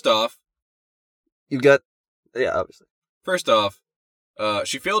 first off... You got... Yeah, obviously. First off,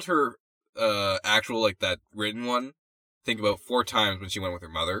 she failed her actual, that written one, I think about 4 times when she went with her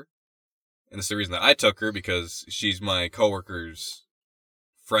mother. And it's the reason that I took her, because she's my coworker's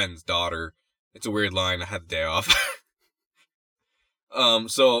friend's daughter. It's a weird line. I had the day off.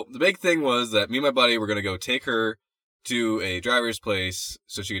 So the big thing was that me and my buddy were going to go take her to a driver's place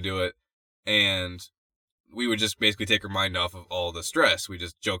so she could do it. And we would just basically take her mind off of all the stress. We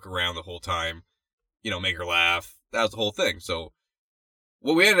just joke around the whole time, make her laugh. That was the whole thing. So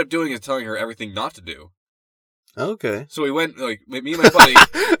what we ended up doing is telling her everything not to do. Okay. So we went, me and my buddy...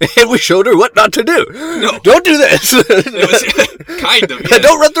 and we showed her what not to do. No. Don't do this. It was kind of, yeah.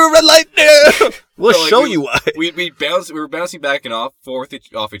 Don't run through a red light. We'll show you why. We were bouncing back and forth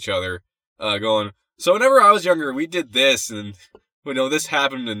off each other, going, so whenever I was younger, we did this, and, this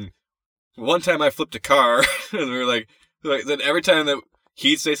happened, and one time I flipped a car, and we were like, then every time that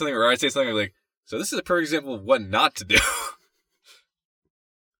he'd say something or I'd say something, we're like, so this is a perfect example of what not to do.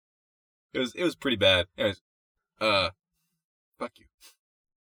 It was pretty bad. Anyways, fuck you.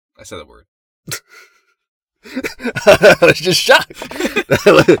 I said that word. I was just shocked.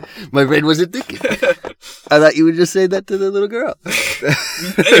 My brain wasn't thinking. I thought you would just say that to the little girl.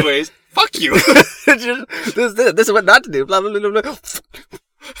 Anyways, fuck you. This is what not to do. Blah, blah, blah, blah.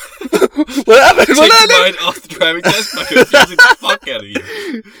 What happened? Take your mind off the driving test by confusing the fuck out of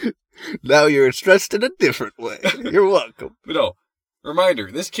you. Now you're stressed in a different way. You're welcome. But no,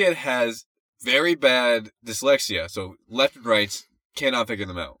 reminder, this kid has very bad dyslexia, so left and rights cannot figure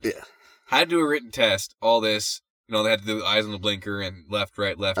them out. Yeah. Had to do a written test, all this, they had to do the eyes on the blinker and left,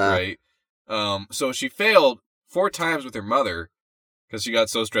 right. So she failed 4 times with her mother because she got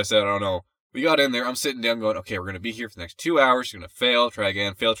so stressed out, I don't know. We got in there, I'm sitting down going, okay, we're going to be here for the next 2 hours, she's going to fail, try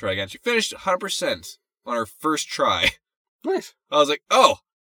again. She finished 100% on her first try. Nice. I was like, oh,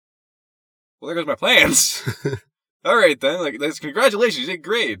 well, there goes my plans. All right, then. Like, congratulations, you did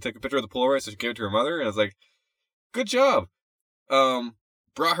great. Took a picture of the Polaroid, so she gave it to her mother, and I was like, good job.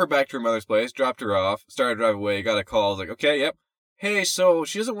 Brought her back to her mother's place, dropped her off, started to drive away, got a call. I was like, okay, yep. Hey, so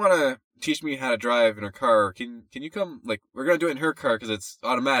she doesn't want to teach me how to drive in her car. Can you come, like, we're going to do it in her car because it's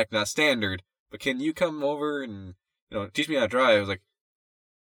automatic, not standard, but can you come over and, teach me how to drive? I was like,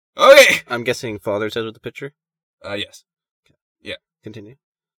 okay. I'm guessing father says with the picture? Yes. Yeah. Continue.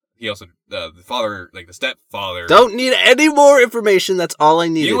 He also, the father, like the stepfather. Don't need any more information. That's all I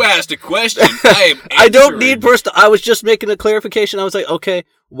needed. You asked a question. I am I don't need I was just making a clarification. I was like, okay,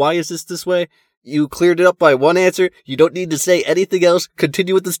 why is this way? You cleared it up by one answer. You don't need to say anything else.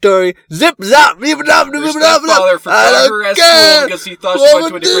 Continue with the story. Zip, zap, Her stepfather forgot her at school because he thought she went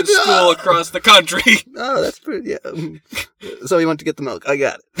to a different school across the country. Oh, that's pretty, yeah. So he went to get the milk. I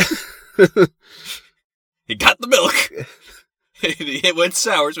got it. He got the milk. It went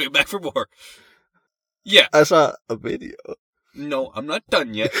sour, so we went back for more. Yeah. I saw a video. No, I'm not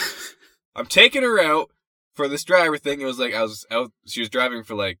done yet. I'm taking her out for this driver thing. It was like, I was out, she was driving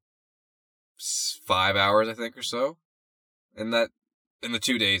for like 5 hours, I think, or so. And that, in the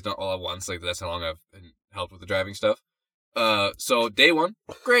 2 days, not all at once, like that's how long I've been helped with the driving stuff. So day 1,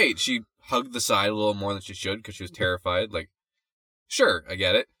 great. She hugged the side a little more than she should because she was terrified. Like, sure, I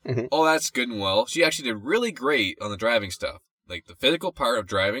get it. Mm-hmm. All that's good and well. She actually did really great on the driving stuff. Like, the physical part of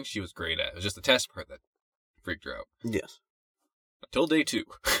driving, she was great at. It was just the test part that freaked her out. Yes. Until day 2.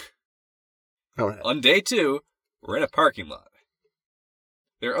 All right. On day 2, we're in a parking lot.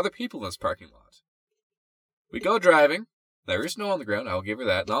 There are other people in this parking lot. We go driving. There is snow on the ground. I'll give her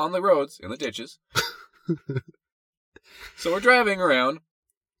that. Not on the roads, in the ditches. So we're driving around.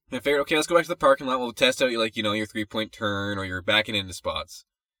 And I figured, okay, let's go back to the parking lot. We'll test out, your 3-point turn or you're backing into spots.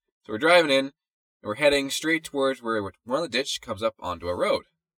 So we're driving in. And we're heading straight towards where one of the ditch comes up onto a road.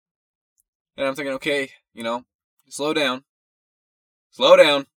 And I'm thinking, okay, slow down. Slow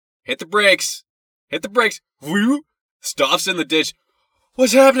down. Hit the brakes. Woo! Stops in the ditch.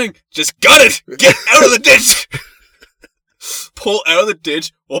 What's happening? Just gun it! Get out of the ditch! Pull out of the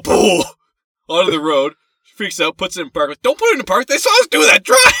ditch. Or pull onto the road. She freaks out, puts it in park. Don't put it in park. They saw us do that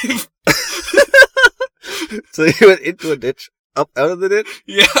drive! So you went into a ditch, up out of the ditch?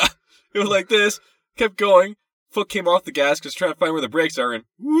 Yeah. It was like this. Kept going. Foot came off the gas because trying to find where the brakes are and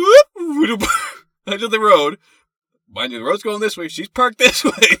whoop, into the road. Mind you, the road's going this way. She's parked this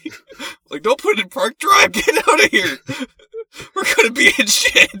way. Like, don't put it in park. Drive. Get out of here. We're going to be in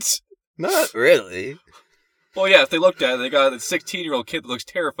shit. Not really. Well, yeah, if they looked at it, they got a 16-year-old kid that looks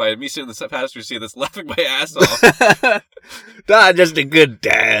terrified, and me sitting in the passenger seat that's laughing my ass off. Not just a good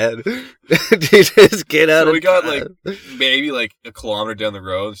dad. Just get out So of we got, maybe, a kilometer down the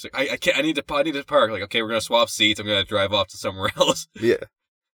road. It's like, I need to park. Like, okay, we're going to swap seats. I'm going to drive off to somewhere else. Yeah.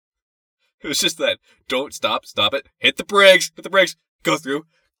 It was just that. Don't stop it. Hit the brakes. Go through.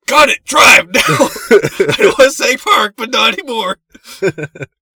 Got it. Drive now. I don't want to say park, but not anymore.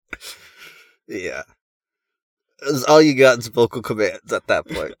 Yeah. That's all you got is vocal commands at that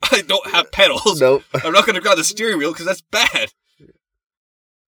point. I don't have pedals. Nope. I'm not going to grab the steering wheel because that's bad.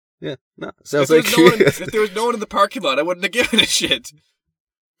 Yeah, no. Sounds if there was no one in the parking lot, I wouldn't have given a shit.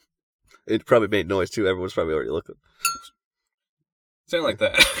 It probably made noise too. Everyone's probably already looking. Something like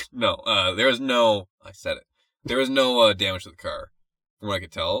that. No, there was no... I said it. There was no damage to the car, from what I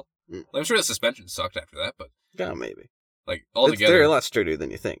could tell. I'm sure the suspension sucked after that, but... Yeah, maybe. Altogether... They're a lot sturdier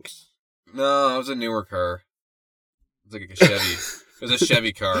than you think. No, it was a newer car. It was like a Chevy. It was a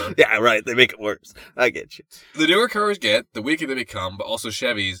Chevy car. Yeah, right. They make it worse. I get you. The newer cars the weaker they become, but also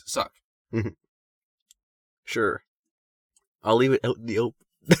Chevys suck. Mm-hmm. Sure. I'll leave it out in the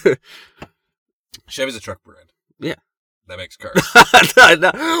open. Chevy's a truck brand. Yeah. That makes cars.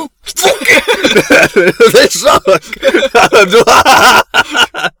 No. They suck.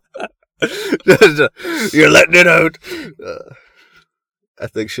 You're letting it out. I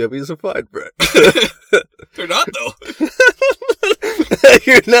think Chevy's a fine brand. They're not, though.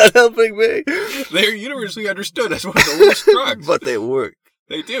 You're not helping me. They're universally understood as one of the worst drugs. But they work.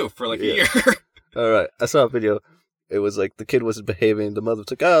 They do, for like a Yeah. year. Alright, I saw a video. It was like the kid wasn't behaving. The mother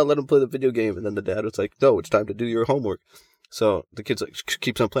was like, let him play the video game. And then the dad was like, no, it's time to do your homework. So the kid's like,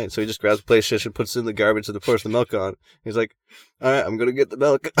 keeps on playing. So he just grabs the PlayStation, puts it in the garbage, and pours the milk on. He's like, alright, I'm going to get the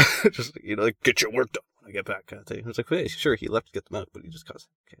milk. Just, like, get your work done when I get back, kind of thing. I was like, hey, sure, he left to get the milk, but he just caused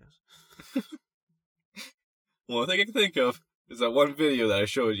chaos. Well, the thing I can think of is that one video that I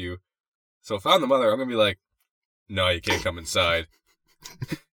showed you. So if I'm the mother, I'm going to be like, no, you can't come inside.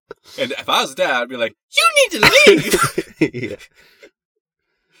 And if I was the dad, I'd be like, you need to leave! Yeah.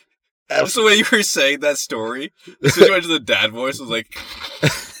 That's the way you were saying that story. As soon as you went to the dad voice, I was like,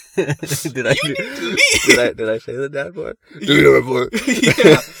 Did I you need to leave! did I say the dad boy? Do your report.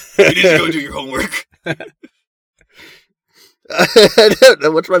 Yeah. You need to go do your homework. I don't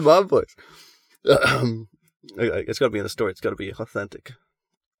know. What's my mom voice? It's got to be in the story. It's got to be authentic.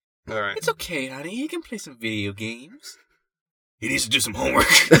 All right. It's okay, honey. You can play some video games. He needs to do some homework.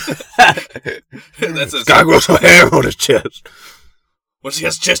 That's a guy grows some hair on his chest. Once he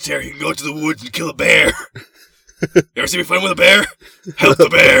has chest hair, he can go to the woods and kill a bear. You ever see me fighting with a bear? Help the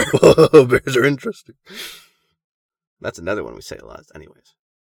bear. Whoa, bears are interesting. That's another one we say a lot, anyways.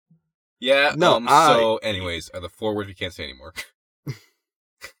 Yeah. No, So, anyways, are the 4 words we can't say anymore.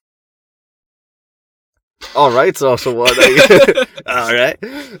 All right's also one. All right.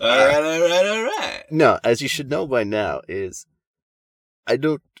 All right. No, as you should know by now, is I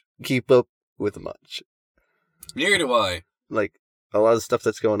don't keep up with much. Neither do I. Like a lot of the stuff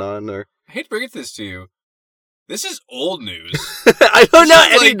that's going on, or I hate to bring this to you. This is old news. I don't know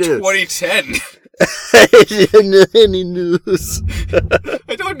This is any like news. 2010. I don't know any news.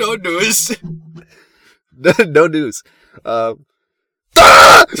 I don't know news. No news. Why?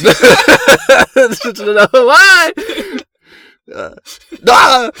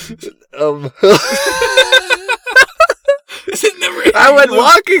 Is it never I went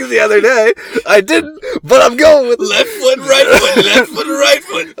walking the other day. I didn't, but I'm going with left foot, right foot, left foot, right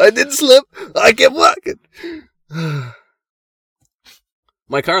foot. I didn't slip. I kept walking.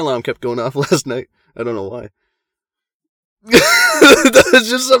 My car alarm kept going off last night. I don't know why. That's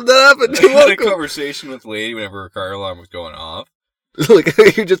just something that happened. I had a conversation with a lady whenever her car alarm was going off. Like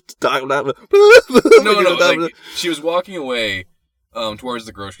you're just talking about. No. Like, she was walking away, towards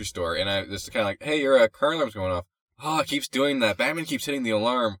the grocery store, and I just kind of like, "Hey, your car alarm's going off." Oh, it keeps doing that. Batman keeps hitting the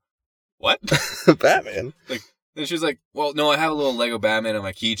alarm. What? Batman. Like, then she's like, "Well, no, I have a little Lego Batman on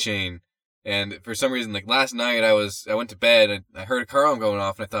my keychain, and for some reason, like last night, I went to bed and I heard a car alarm going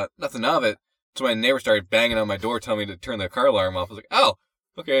off, and I thought nothing of it. So my neighbor started banging on my door, telling me to turn the car alarm off. I was like, oh,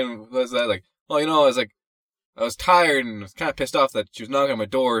 okay. And what was that? Like, well, I was tired and was kind of pissed off that she was knocking on my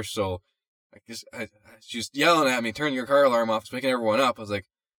door. So I guess she was yelling at me, turn your car alarm off. It's waking everyone up. I was like,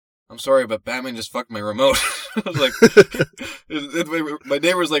 I'm sorry, but Batman just fucked my remote. I was like, my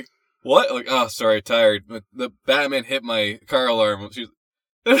neighbor was like, what? I'm like, oh, sorry, tired. But the Batman hit my car alarm. She was,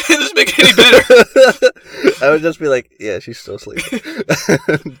 it doesn't make it any better. I would just be like, yeah, she's still sleeping.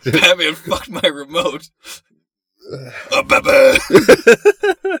 Batman fucked my remote. Oh, Batman!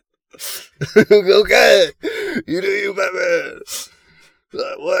 Okay, you do you, Batman.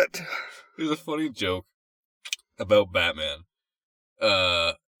 What? There's a funny joke about Batman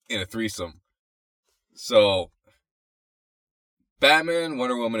in a threesome. So, Batman,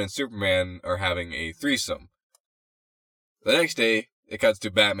 Wonder Woman, and Superman are having a threesome. The next day, it cuts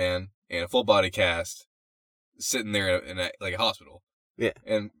to Batman and a full body cast sitting there in a hospital. Yeah.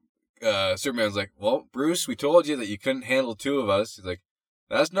 And Superman's like, well, Bruce, we told you that you couldn't handle 2 of us. He's like,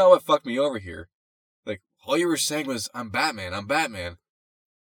 that's not what fucked me over here. Like, all you were saying was, I'm Batman. I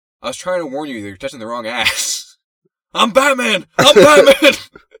was trying to warn you that you're touching the wrong ass. I'm Batman! Right?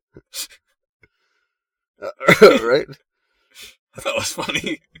 That was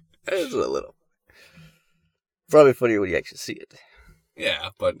funny. It's a little. Probably funnier when you actually see it. Yeah,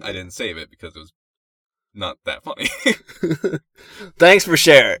 but I didn't save it because it was not that funny. Thanks for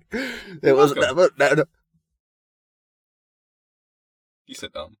sharing. It was welcome. that. You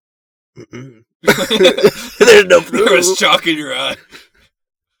said dumb. There's no proof. There was chalk in your eye.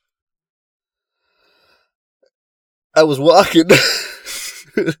 I was walking.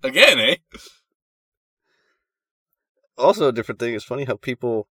 Again, eh? Also, a different thing. It's funny how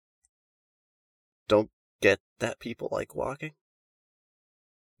people don't get that people like walking.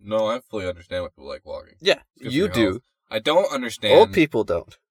 No, I fully understand what people like walking. Yeah, It's good for you your do. health. I don't understand. Old people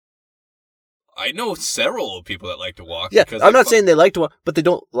don't. I know several old people that like to walk. Yeah, because I'm not saying they like to walk, but they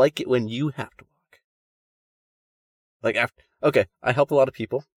don't like it when you have to walk. Like, okay, I help a lot of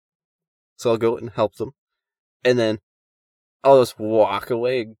people, so I'll go and help them. and then I'll just walk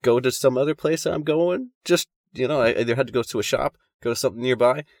away and go to some other place that I'm going. Just, I either had to go to a shop, go to something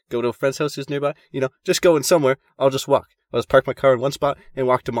nearby, go to a friend's house who's nearby, just going somewhere. I'll just walk. I'll just park my car in one spot and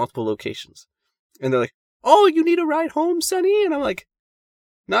walk to multiple locations. And they're like, oh, you need a ride home, Sonny? And I'm like,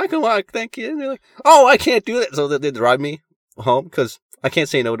 no, I can walk, thank you. And they're like, oh, I can't do that. So they drive me home because I can't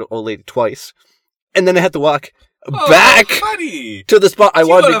say no to old lady twice. And then I have to walk back to the spot I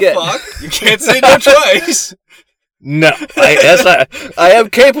wanted to get. You can't say no twice. No, I am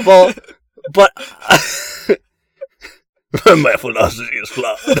capable, but my philosophy is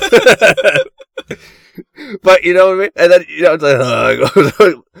flawed. But you know what I mean? And then, it's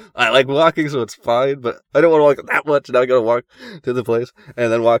like, I like walking, so it's fine, but I don't want to walk that much, and now I gotta walk to the place,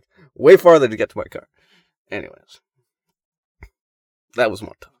 and then walk way farther to get to my car. Anyways. That was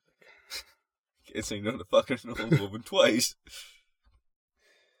one topic. Can't say no to fucking an old woman twice.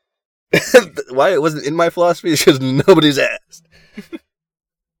 Why it wasn't in my philosophy is because nobody's asked.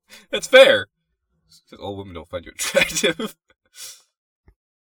 That's fair. Because old women don't find you attractive.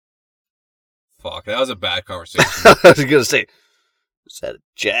 Fuck, that was a bad conversation. I was gonna say, is that a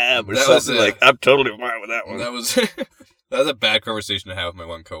jab or something? I'm totally fine with that one. That was a bad conversation to have with my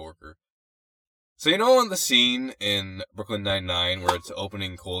one coworker. So on the scene in Brooklyn Nine-Nine where it's the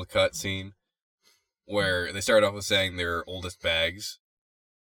opening cold cut scene, where they start off with saying their oldest bags,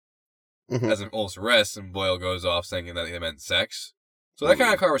 as an oldest arrest, and Boyle goes off saying that they meant sex. So that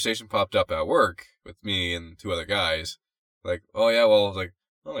kind of conversation popped up at work with me and two other guys. Like, oh yeah, well, I was like,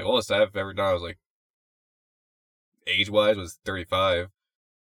 well, the oldest I've ever done, I was like, age-wise, was 35.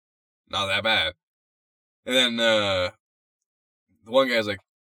 Not that bad. And then, the one guy's like,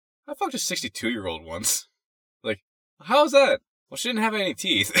 I fucked a 62-year-old once. Like, how's that? Well, she didn't have any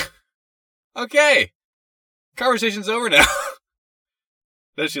teeth. Okay. Conversation's over now.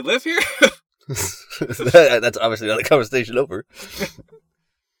 Does she live here? That's obviously not a conversation over.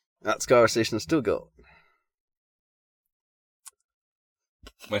 That's conversation still going.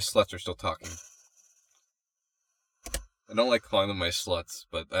 My sluts are still talking. I don't like calling them my sluts,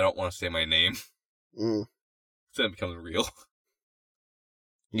 but I don't want to say my name. Then it becomes real.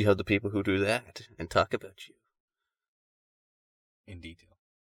 You have the people who do that and talk about you. In detail.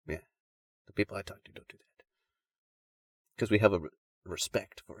 Yeah. The people I talk to don't do that. Because we have a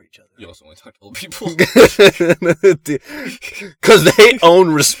respect for each other. You also only talk to old people. Because they own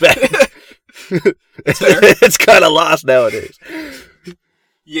respect. It's kind of lost nowadays.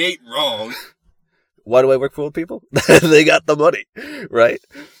 You ain't wrong. Why do I work for old people? They got the money, right?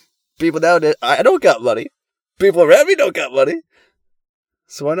 People nowadays, I don't got money. People around me don't got money.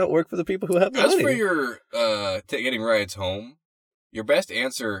 So why not work for the people who have the money? As for your getting rides home, your best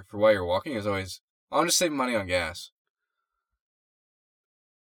answer for why you're walking is always, I'm just saving money on gas.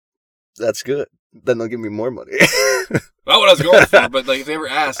 That's good. Then they'll give me more money. Not what I was going for, but if they ever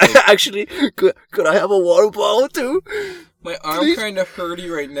ask, actually, could I have a water bottle too? My arm kind of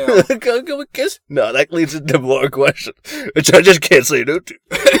hurty right now. Can I give a kiss? No, that leads into more questions, which I just can't say no to.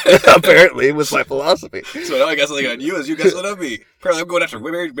 Apparently, with my philosophy. So now I got something on you as you got something on me. Apparently I'm going after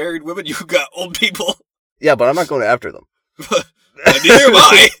married women, you got old people. Yeah, but I'm not going after them. Neither am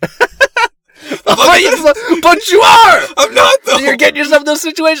I. But you are! I'm not, though. You're getting yourself in this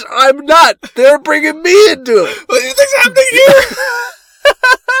situation. I'm not. They're bringing me into it. What do you think's happening here?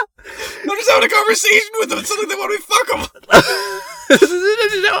 I'm just having a conversation with them. It's something they want me to fuck them. You're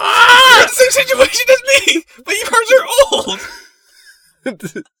in the same situation as me, but yours are old.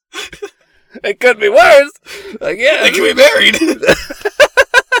 It could be worse. Again. They can be married.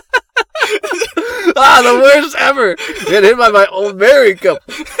 The worst ever. Get hit by my old married couple.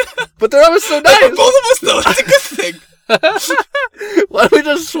 But they're always so nice. For both of us, though. That's a good thing. Why don't we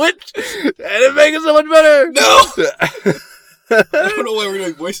just switch? And it make it so much better. No. I don't know why we're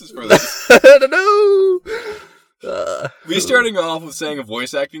doing voices for this. I don't know. Me starting off with saying a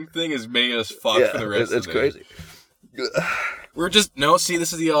voice acting thing is making us fuck for the rest of the day. It's crazy. We're just,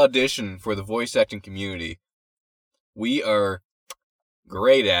 this is the audition for the voice acting community. We are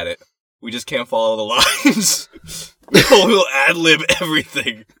great at it. We just can't follow the lines. We'll ad-lib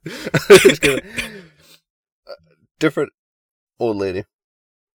everything. Different old lady.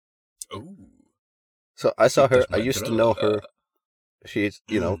 Ooh. So I saw her. I used to know her. She's,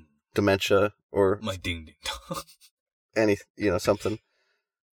 dementia or my ding ding any, something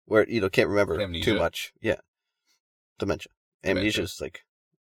where can't remember Amnesia. too much. Yeah, dementia. Amnesia is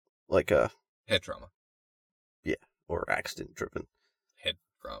like a head trauma. Yeah, or accident driven. Head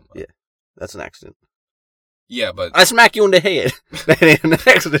trauma. Yeah, that's an accident. Yeah, but I smack you in the head. That ain't an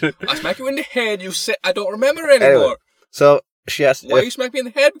accident. I smack you in the head. You said I don't remember anymore. Anyway, so she asked, why you smack me in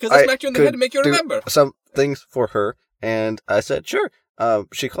the head? Because I smacked you in the head to make you remember. things for her, and I said, sure.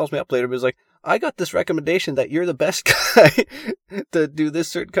 She calls me up later and was like, I got this recommendation that you're the best guy to do this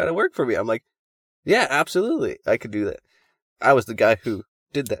certain kind of work for me. I'm like, yeah, absolutely. I could do that. I was the guy who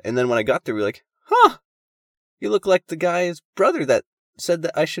did that. And then when I got there, we were like, huh, you look like the guy's brother that said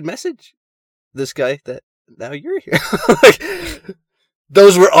that I should message this guy that now you're here. Like,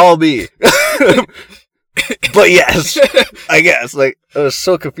 those were all me. But yes, I guess. Like, I was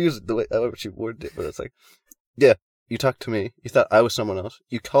so confused the way she worded it, but it's like, yeah, you talked to me. You thought I was someone else.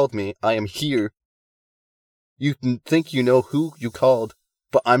 You called me. I am here. You think you know who you called,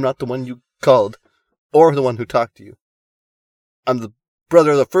 but I'm not the one you called or the one who talked to you. I'm the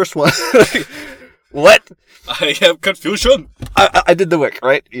brother of the first one. What? I have confusion. I did the work,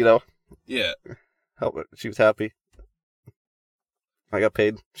 right? You know? Yeah. She was happy. I got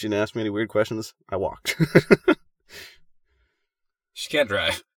paid. She didn't ask me any weird questions. I walked. She can't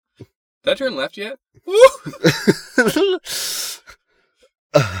drive. Did I turn left yet? Woo!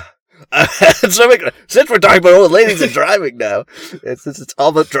 Since we're talking about old ladies and driving now, since it's all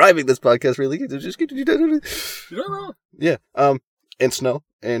about driving, this podcast really. You're not wrong. Yeah. And snow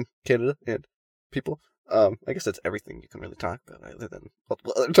and Canada and people. I guess that's everything you can really talk about, other than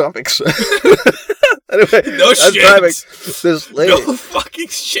multiple other topics. Anyway, no shit. Driving. This lady no fucking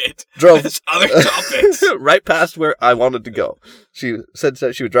shit. Drove There's other topics. right past where I wanted to go. She said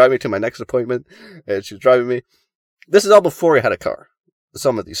she would drive me to my next appointment, and she was driving me. This is all before I had a car.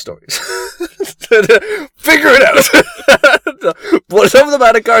 Some of these stories. Figure it out. Well, some of them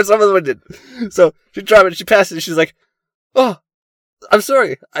had a car, some of them didn't. So she driving, she passed it, and she's like, "Oh, I'm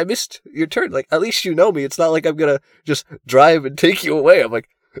sorry, I missed your turn. Like, at least you know me. It's not like I'm gonna just drive and take you away." I'm like,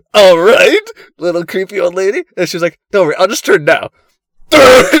 all right, little creepy old lady. And she's like, don't worry, I'll just turn now.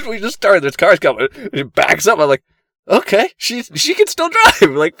 We just started, there's cars coming. She backs up. I'm like, okay, she can still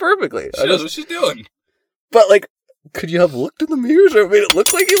drive, like, perfectly. She knows what she's doing. But, like, could you have looked in the mirrors or made it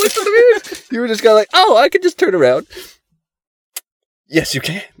look like you looked in the mirrors? You were just kind of like, oh, I can just turn around. Yes, you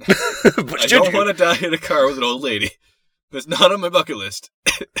can. But I don't want to die in a car with an old lady. That's not on my bucket list.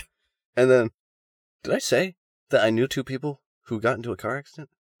 And then, did I say that I knew two people who got into a car accident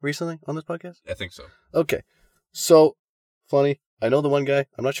recently on this podcast? I think so. Okay. So, funny. I know the one guy.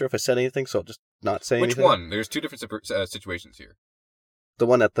 I'm not sure if I said anything, so I'll just not say anything. Which one? There's two different situations here. The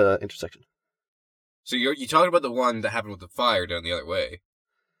one at the intersection. So you talked about the one that happened with the fire down the other way.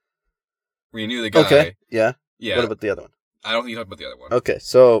 Where you knew the guy. Okay, yeah. Yeah. What about the other one? I don't think you talked about the other one. Okay,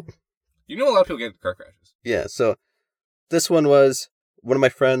 so... You know a lot of people get into car crashes. Yeah, so this one was one of my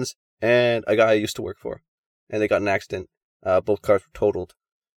friends and a guy I used to work for. And they got in an accident. Both cars were totaled.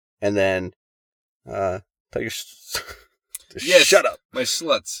 And then... Yes, shut up! My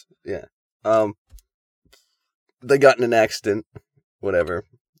sluts. Yeah. They got in an accident. Whatever.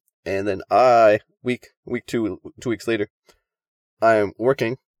 And then week 2 weeks later, I'm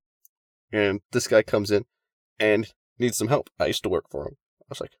working, and this guy comes in and needs some help. I used to work for him. I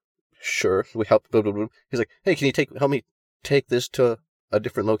was like, sure, we help. Blah, blah, blah. He's like, hey, can you help me take this to a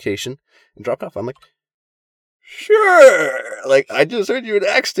different location and drop it off? I'm like, sure. Like, I just heard you had an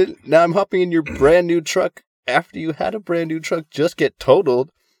accident. Now I'm hopping in your brand new truck after you had a brand new truck just get totaled.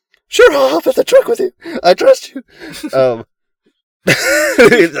 Sure, I'll hop in the truck with you. I trust you.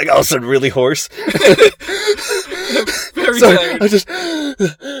 He's like all of a sudden really hoarse. Very so tired. I just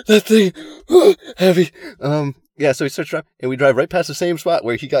that thing heavy. Yeah, so we starts driving and we drive right past the same spot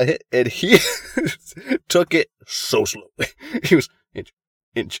where he got hit, and he took it so slowly. He was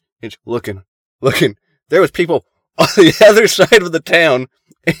inch looking. There was people on the other side of the town,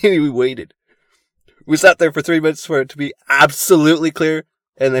 and we waited. We sat there for 3 minutes for it to be absolutely clear,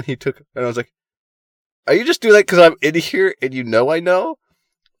 and then he took it, and I was like, are you just doing that because I'm in here and you know I know?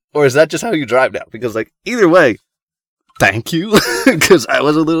 Or is that just how you drive now? Because, like, either way, thank you. Because I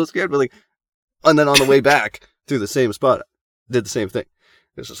was a little scared. But, like, and then on the way back through the same spot, did the same thing.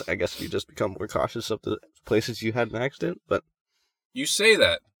 It's just, I guess you just become more cautious of the places you had an accident. But You say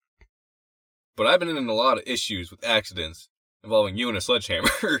that, but I've been in a lot of issues with accidents involving you and a sledgehammer,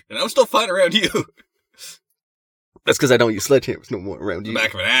 and I'm still fine around you. that's because I don't use sledgehammers no more around you. The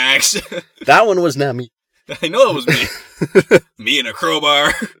back of an axe. That one was not me. I know it was me. Me and a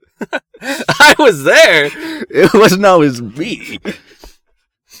crowbar. I was there. It wasn't always me.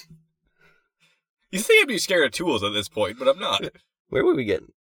 You think I'd be scared of tools at this point, but I'm not. Where were we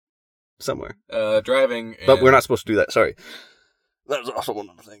getting? Somewhere. Driving. And... But we're not supposed to do that. Sorry. That was also one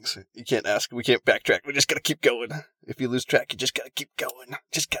of the things. You can't ask. We can't backtrack. We just gotta keep going. If you lose track, you just gotta keep going.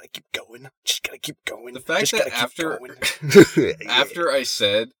 Just gotta keep going. Just gotta keep going. The fact just that after I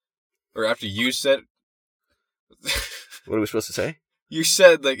said, or after you said... What are we supposed to say? You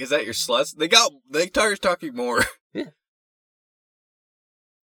said, like, is that your sluts? They started talking more. Yeah.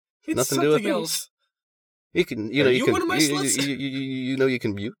 It's Nothing to do with something me. else. You can, Are you one of my sluts? you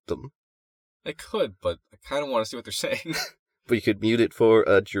can mute them, I could, but I kind of want to see what they're saying. but you could mute it for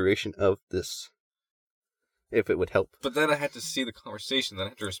a duration of this, if it would help. But then I had to see the conversation. Then I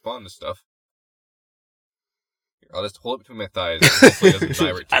had to respond to stuff. Here, I'll just hold it between my thighs. And hopefully it doesn't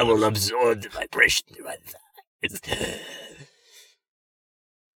vibrate too I will much. absorb the vibration to my thighs.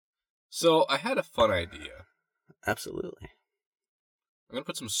 So I had a fun idea. Absolutely. I'm gonna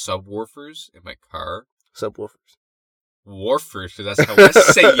put some subwoofers in my car. Subwoofers. Woofers, because that's how I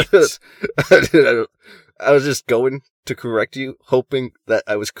say it. I was just going to correct you, hoping that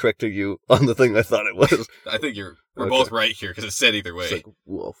I was correcting you on the thing I thought it was. I think we're Okay. both right here because it said either way. It's like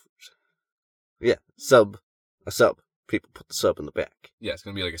woofers. Yeah, sub. A sub. People put the sub in the back. Yeah, it's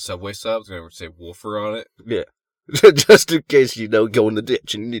gonna be like a Subway sub. It's gonna say woofer on it. Yeah. Just in case, go in the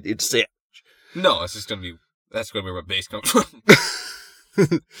ditch and you need to say No, it's just gonna be. That's gonna be where my base comes from.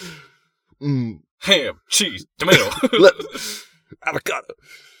 Ham, cheese, tomato, avocado.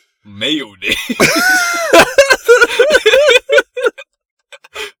 mayonnaise.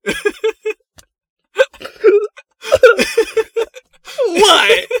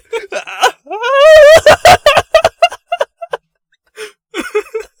 Why?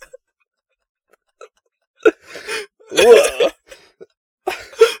 Whoa.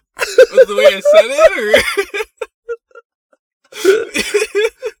 Was the way I said it, or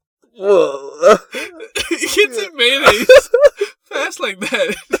Whoa. you can't say mayonnaise fast like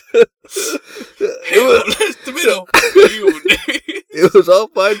that. Ham, tomato, mayonnaise. It was all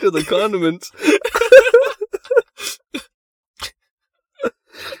fine to the condiments.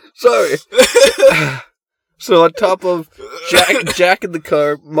 Sorry. So on top of Jack in the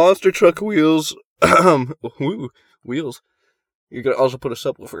car, monster truck wheels, wheels, you're gonna also put a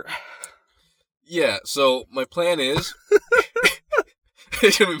subwoofer. Yeah, so my plan is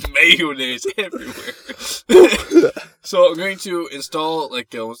there's gonna be mayonnaise everywhere. So I'm going to install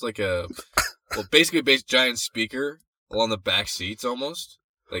basically a base giant speaker along the back seats almost,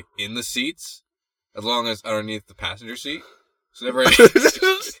 like in the seats, as long as underneath the passenger seat. So whenever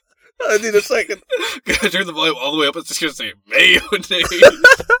I need a second. I turn the volume all the way up, it's just gonna say mayonnaise.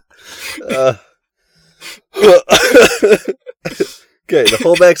 Okay, the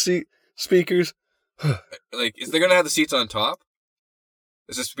whole back seat speakers. Like, is they gonna have the seats on top?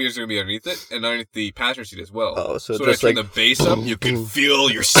 Is the speakers gonna be underneath it and underneath the passenger seat as well? Oh, so when I just turn like the bass up, you can feel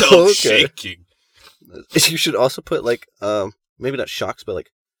yourself Okay. shaking. You should also put maybe not shocks, but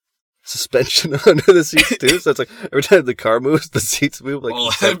suspension under the seats too. So it's like every time the car moves, the seats move like.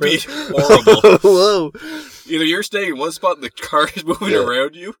 Oh, that'd be separate. horrible. Whoa! Either you're staying in one spot and the car is moving Yeah.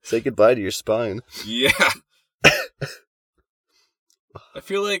 around you. Say goodbye to your spine. Yeah. I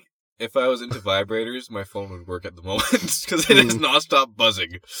feel like if I was into vibrators, my phone would work at the moment because it is non-stop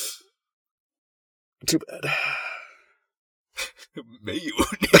buzzing. Too bad.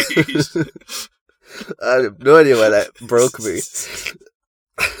 Mayonnaise. I have no idea why that broke me.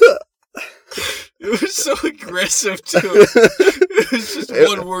 It was so aggressive too. It was just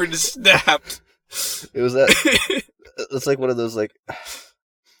one word snapped. It was that. It's like one of those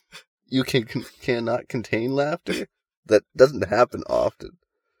you cannot contain laughter. That doesn't happen often.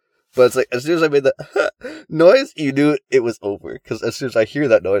 But it's like, as soon as I made that noise, you knew it was over. Because as soon as I hear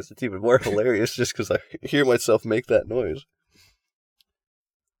that noise, it's even more hilarious just because I hear myself make that noise.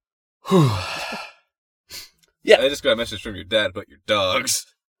 Yeah. I just got a message from your dad about your dogs.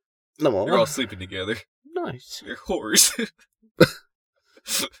 No, You're all sleeping together. nice. You're whores.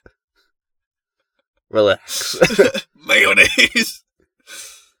 Relax. Mayonnaise.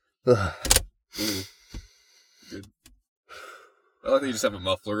 I like that you just have a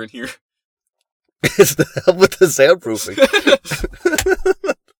muffler in here. It's the help with the soundproofing.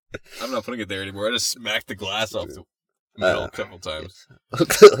 I'm not putting it there anymore. I just smacked the glass off the metal a couple times. Hook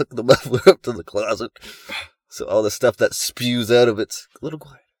the muffler up to the closet. So all the stuff that spews out of it's a little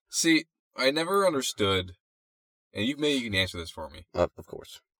quiet. See, I never understood, and you can answer this for me. Of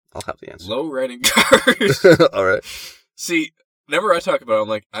course. I'll have the answer. Low riding cars. Alright. See, whenever I talk about it, I'm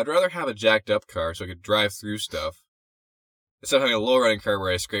like, I'd rather have a jacked up car so I could drive through stuff instead of having a low riding car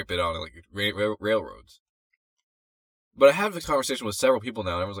where I scrape it on railroads. But I have this conversation with several people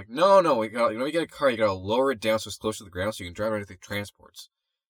now, and I was like, no, you get a car, you gotta lower it down so it's close to the ground so you can drive around with transports.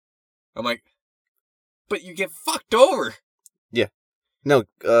 I'm like, but you get fucked over. Yeah. No,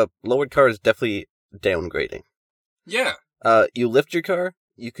 lowered car is definitely downgrading. Yeah. You lift your car,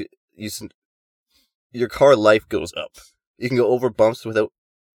 your car life goes up. You can go over bumps without,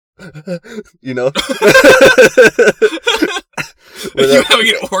 Are you having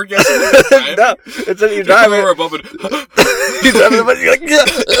an orgasm in the time? No, it's that you're You're driving. over a bump and... You're driving, but you're like,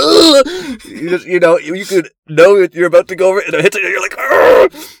 you just, you could know that you're about to go over it, and it hits it, and you're like,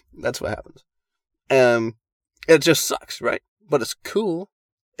 "Ugh!" That's what happens. It just sucks, right? But it's cool.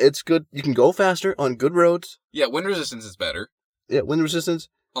 It's good. You can go faster on good roads. Yeah, wind resistance is better. Yeah, wind resistance.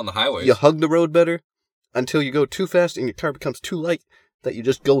 On the highways. You hug the road better until you go too fast and your car becomes too light that you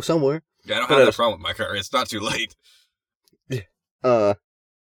just go somewhere. Yeah, I don't have that problem with my car. It's not too late. But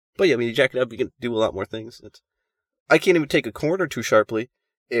yeah, I mean, you jack it up, you can do a lot more things. I can't even take a corner too sharply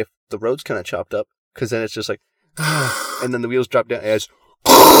if the road's kind of chopped up, because then it's just like, and then the wheels drop down, and it's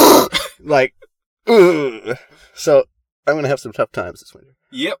like, ugh. So I'm gonna have some tough times this winter.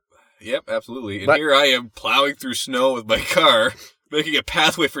 Yep, absolutely. And But- here I am plowing through snow with my car, making a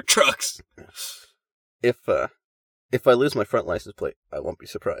pathway for trucks. If I lose my front license plate, I won't be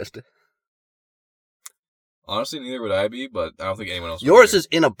surprised. Honestly, neither would I be, but I don't think anyone else would Yours either. is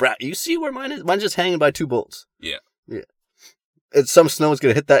in a brat. You see where mine is? Mine's just hanging by 2 bolts. Yeah. And some snow is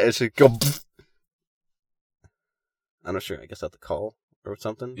gonna hit that. It's gonna go. I'm not sure. I guess I have to call or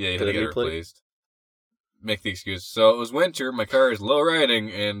something. Yeah, you Get had to a get new it plate. replaced. Make the excuse. So it was winter, my car is low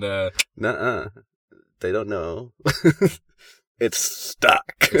riding, and Nuh-uh. They don't know. It's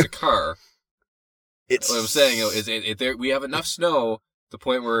stuck. it's a car. It's What I'm saying is, there we have enough snow to the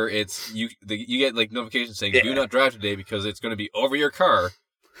point where you get like notifications saying Yeah. do not drive today because it's going to be over your car.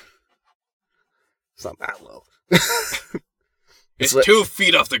 It's not that low. It's like- 2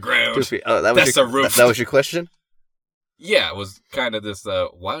 feet off the ground. 2 feet. Oh, that was That's your, a roof. That was your question? Yeah, it was kind of this.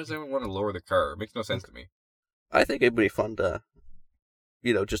 Why does everyone want to lower the car? It makes no sense to me. I think it'd be fun to,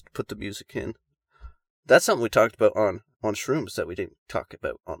 just put the music in. That's something we talked about on Shrooms that we didn't talk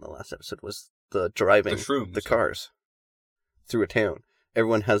about on the last episode, was the driving The Shrooms. the cars through a town.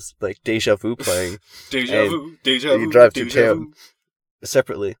 Everyone has, like, Deja Vu playing Deja And vu, deja vu. you drive through deja town.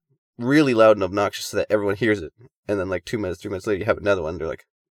 Separately, really loud and obnoxious so that everyone hears it. And then, like, 2 minutes, 3 minutes later, you have another one. They're like,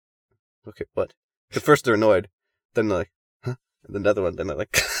 okay, what? At first they're annoyed. Then they're like, huh? And then another one, then they're like,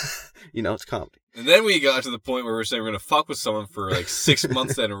 it's comedy. And then we got to the point where we're saying we're going to fuck with someone for like 6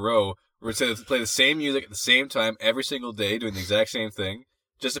 months in a row. We're going to play the same music at the same time every single day, doing the exact same thing,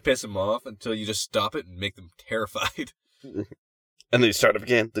 just to piss them off until you just stop it and make them terrified. And then you start up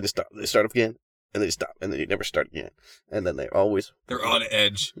again, then you stop, they start up again, and then you stop, and then you never start again. And then they're always... They're on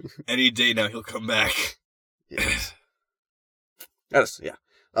edge. Any day now he'll come back. Yes. That's, yeah.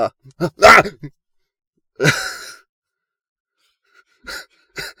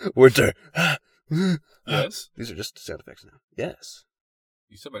 Winter. Yes? These are just sound effects now. Yes.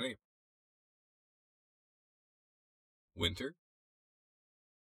 You said my name. Winter?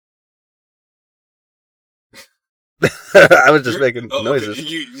 I was just making Oh, okay.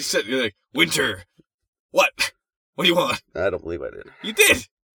 noises. You said, you're like, winter. What? What do you want? I don't believe I did. You did.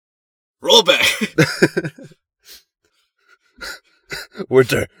 Roll back.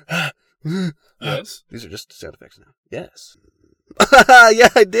 Winter. Yes? These are just sound effects now. Yes. Yeah,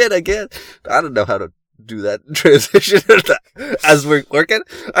 I did, I guess. I don't know how to do that transition as we're working.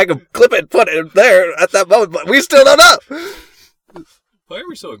 I can clip it and put it there at that moment, but we still don't know. Why are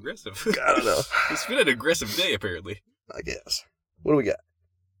we so aggressive? I don't know. It's been an aggressive day, apparently. I guess. What do we got?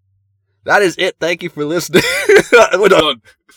 That is it. Thank you for listening. We're done. Done.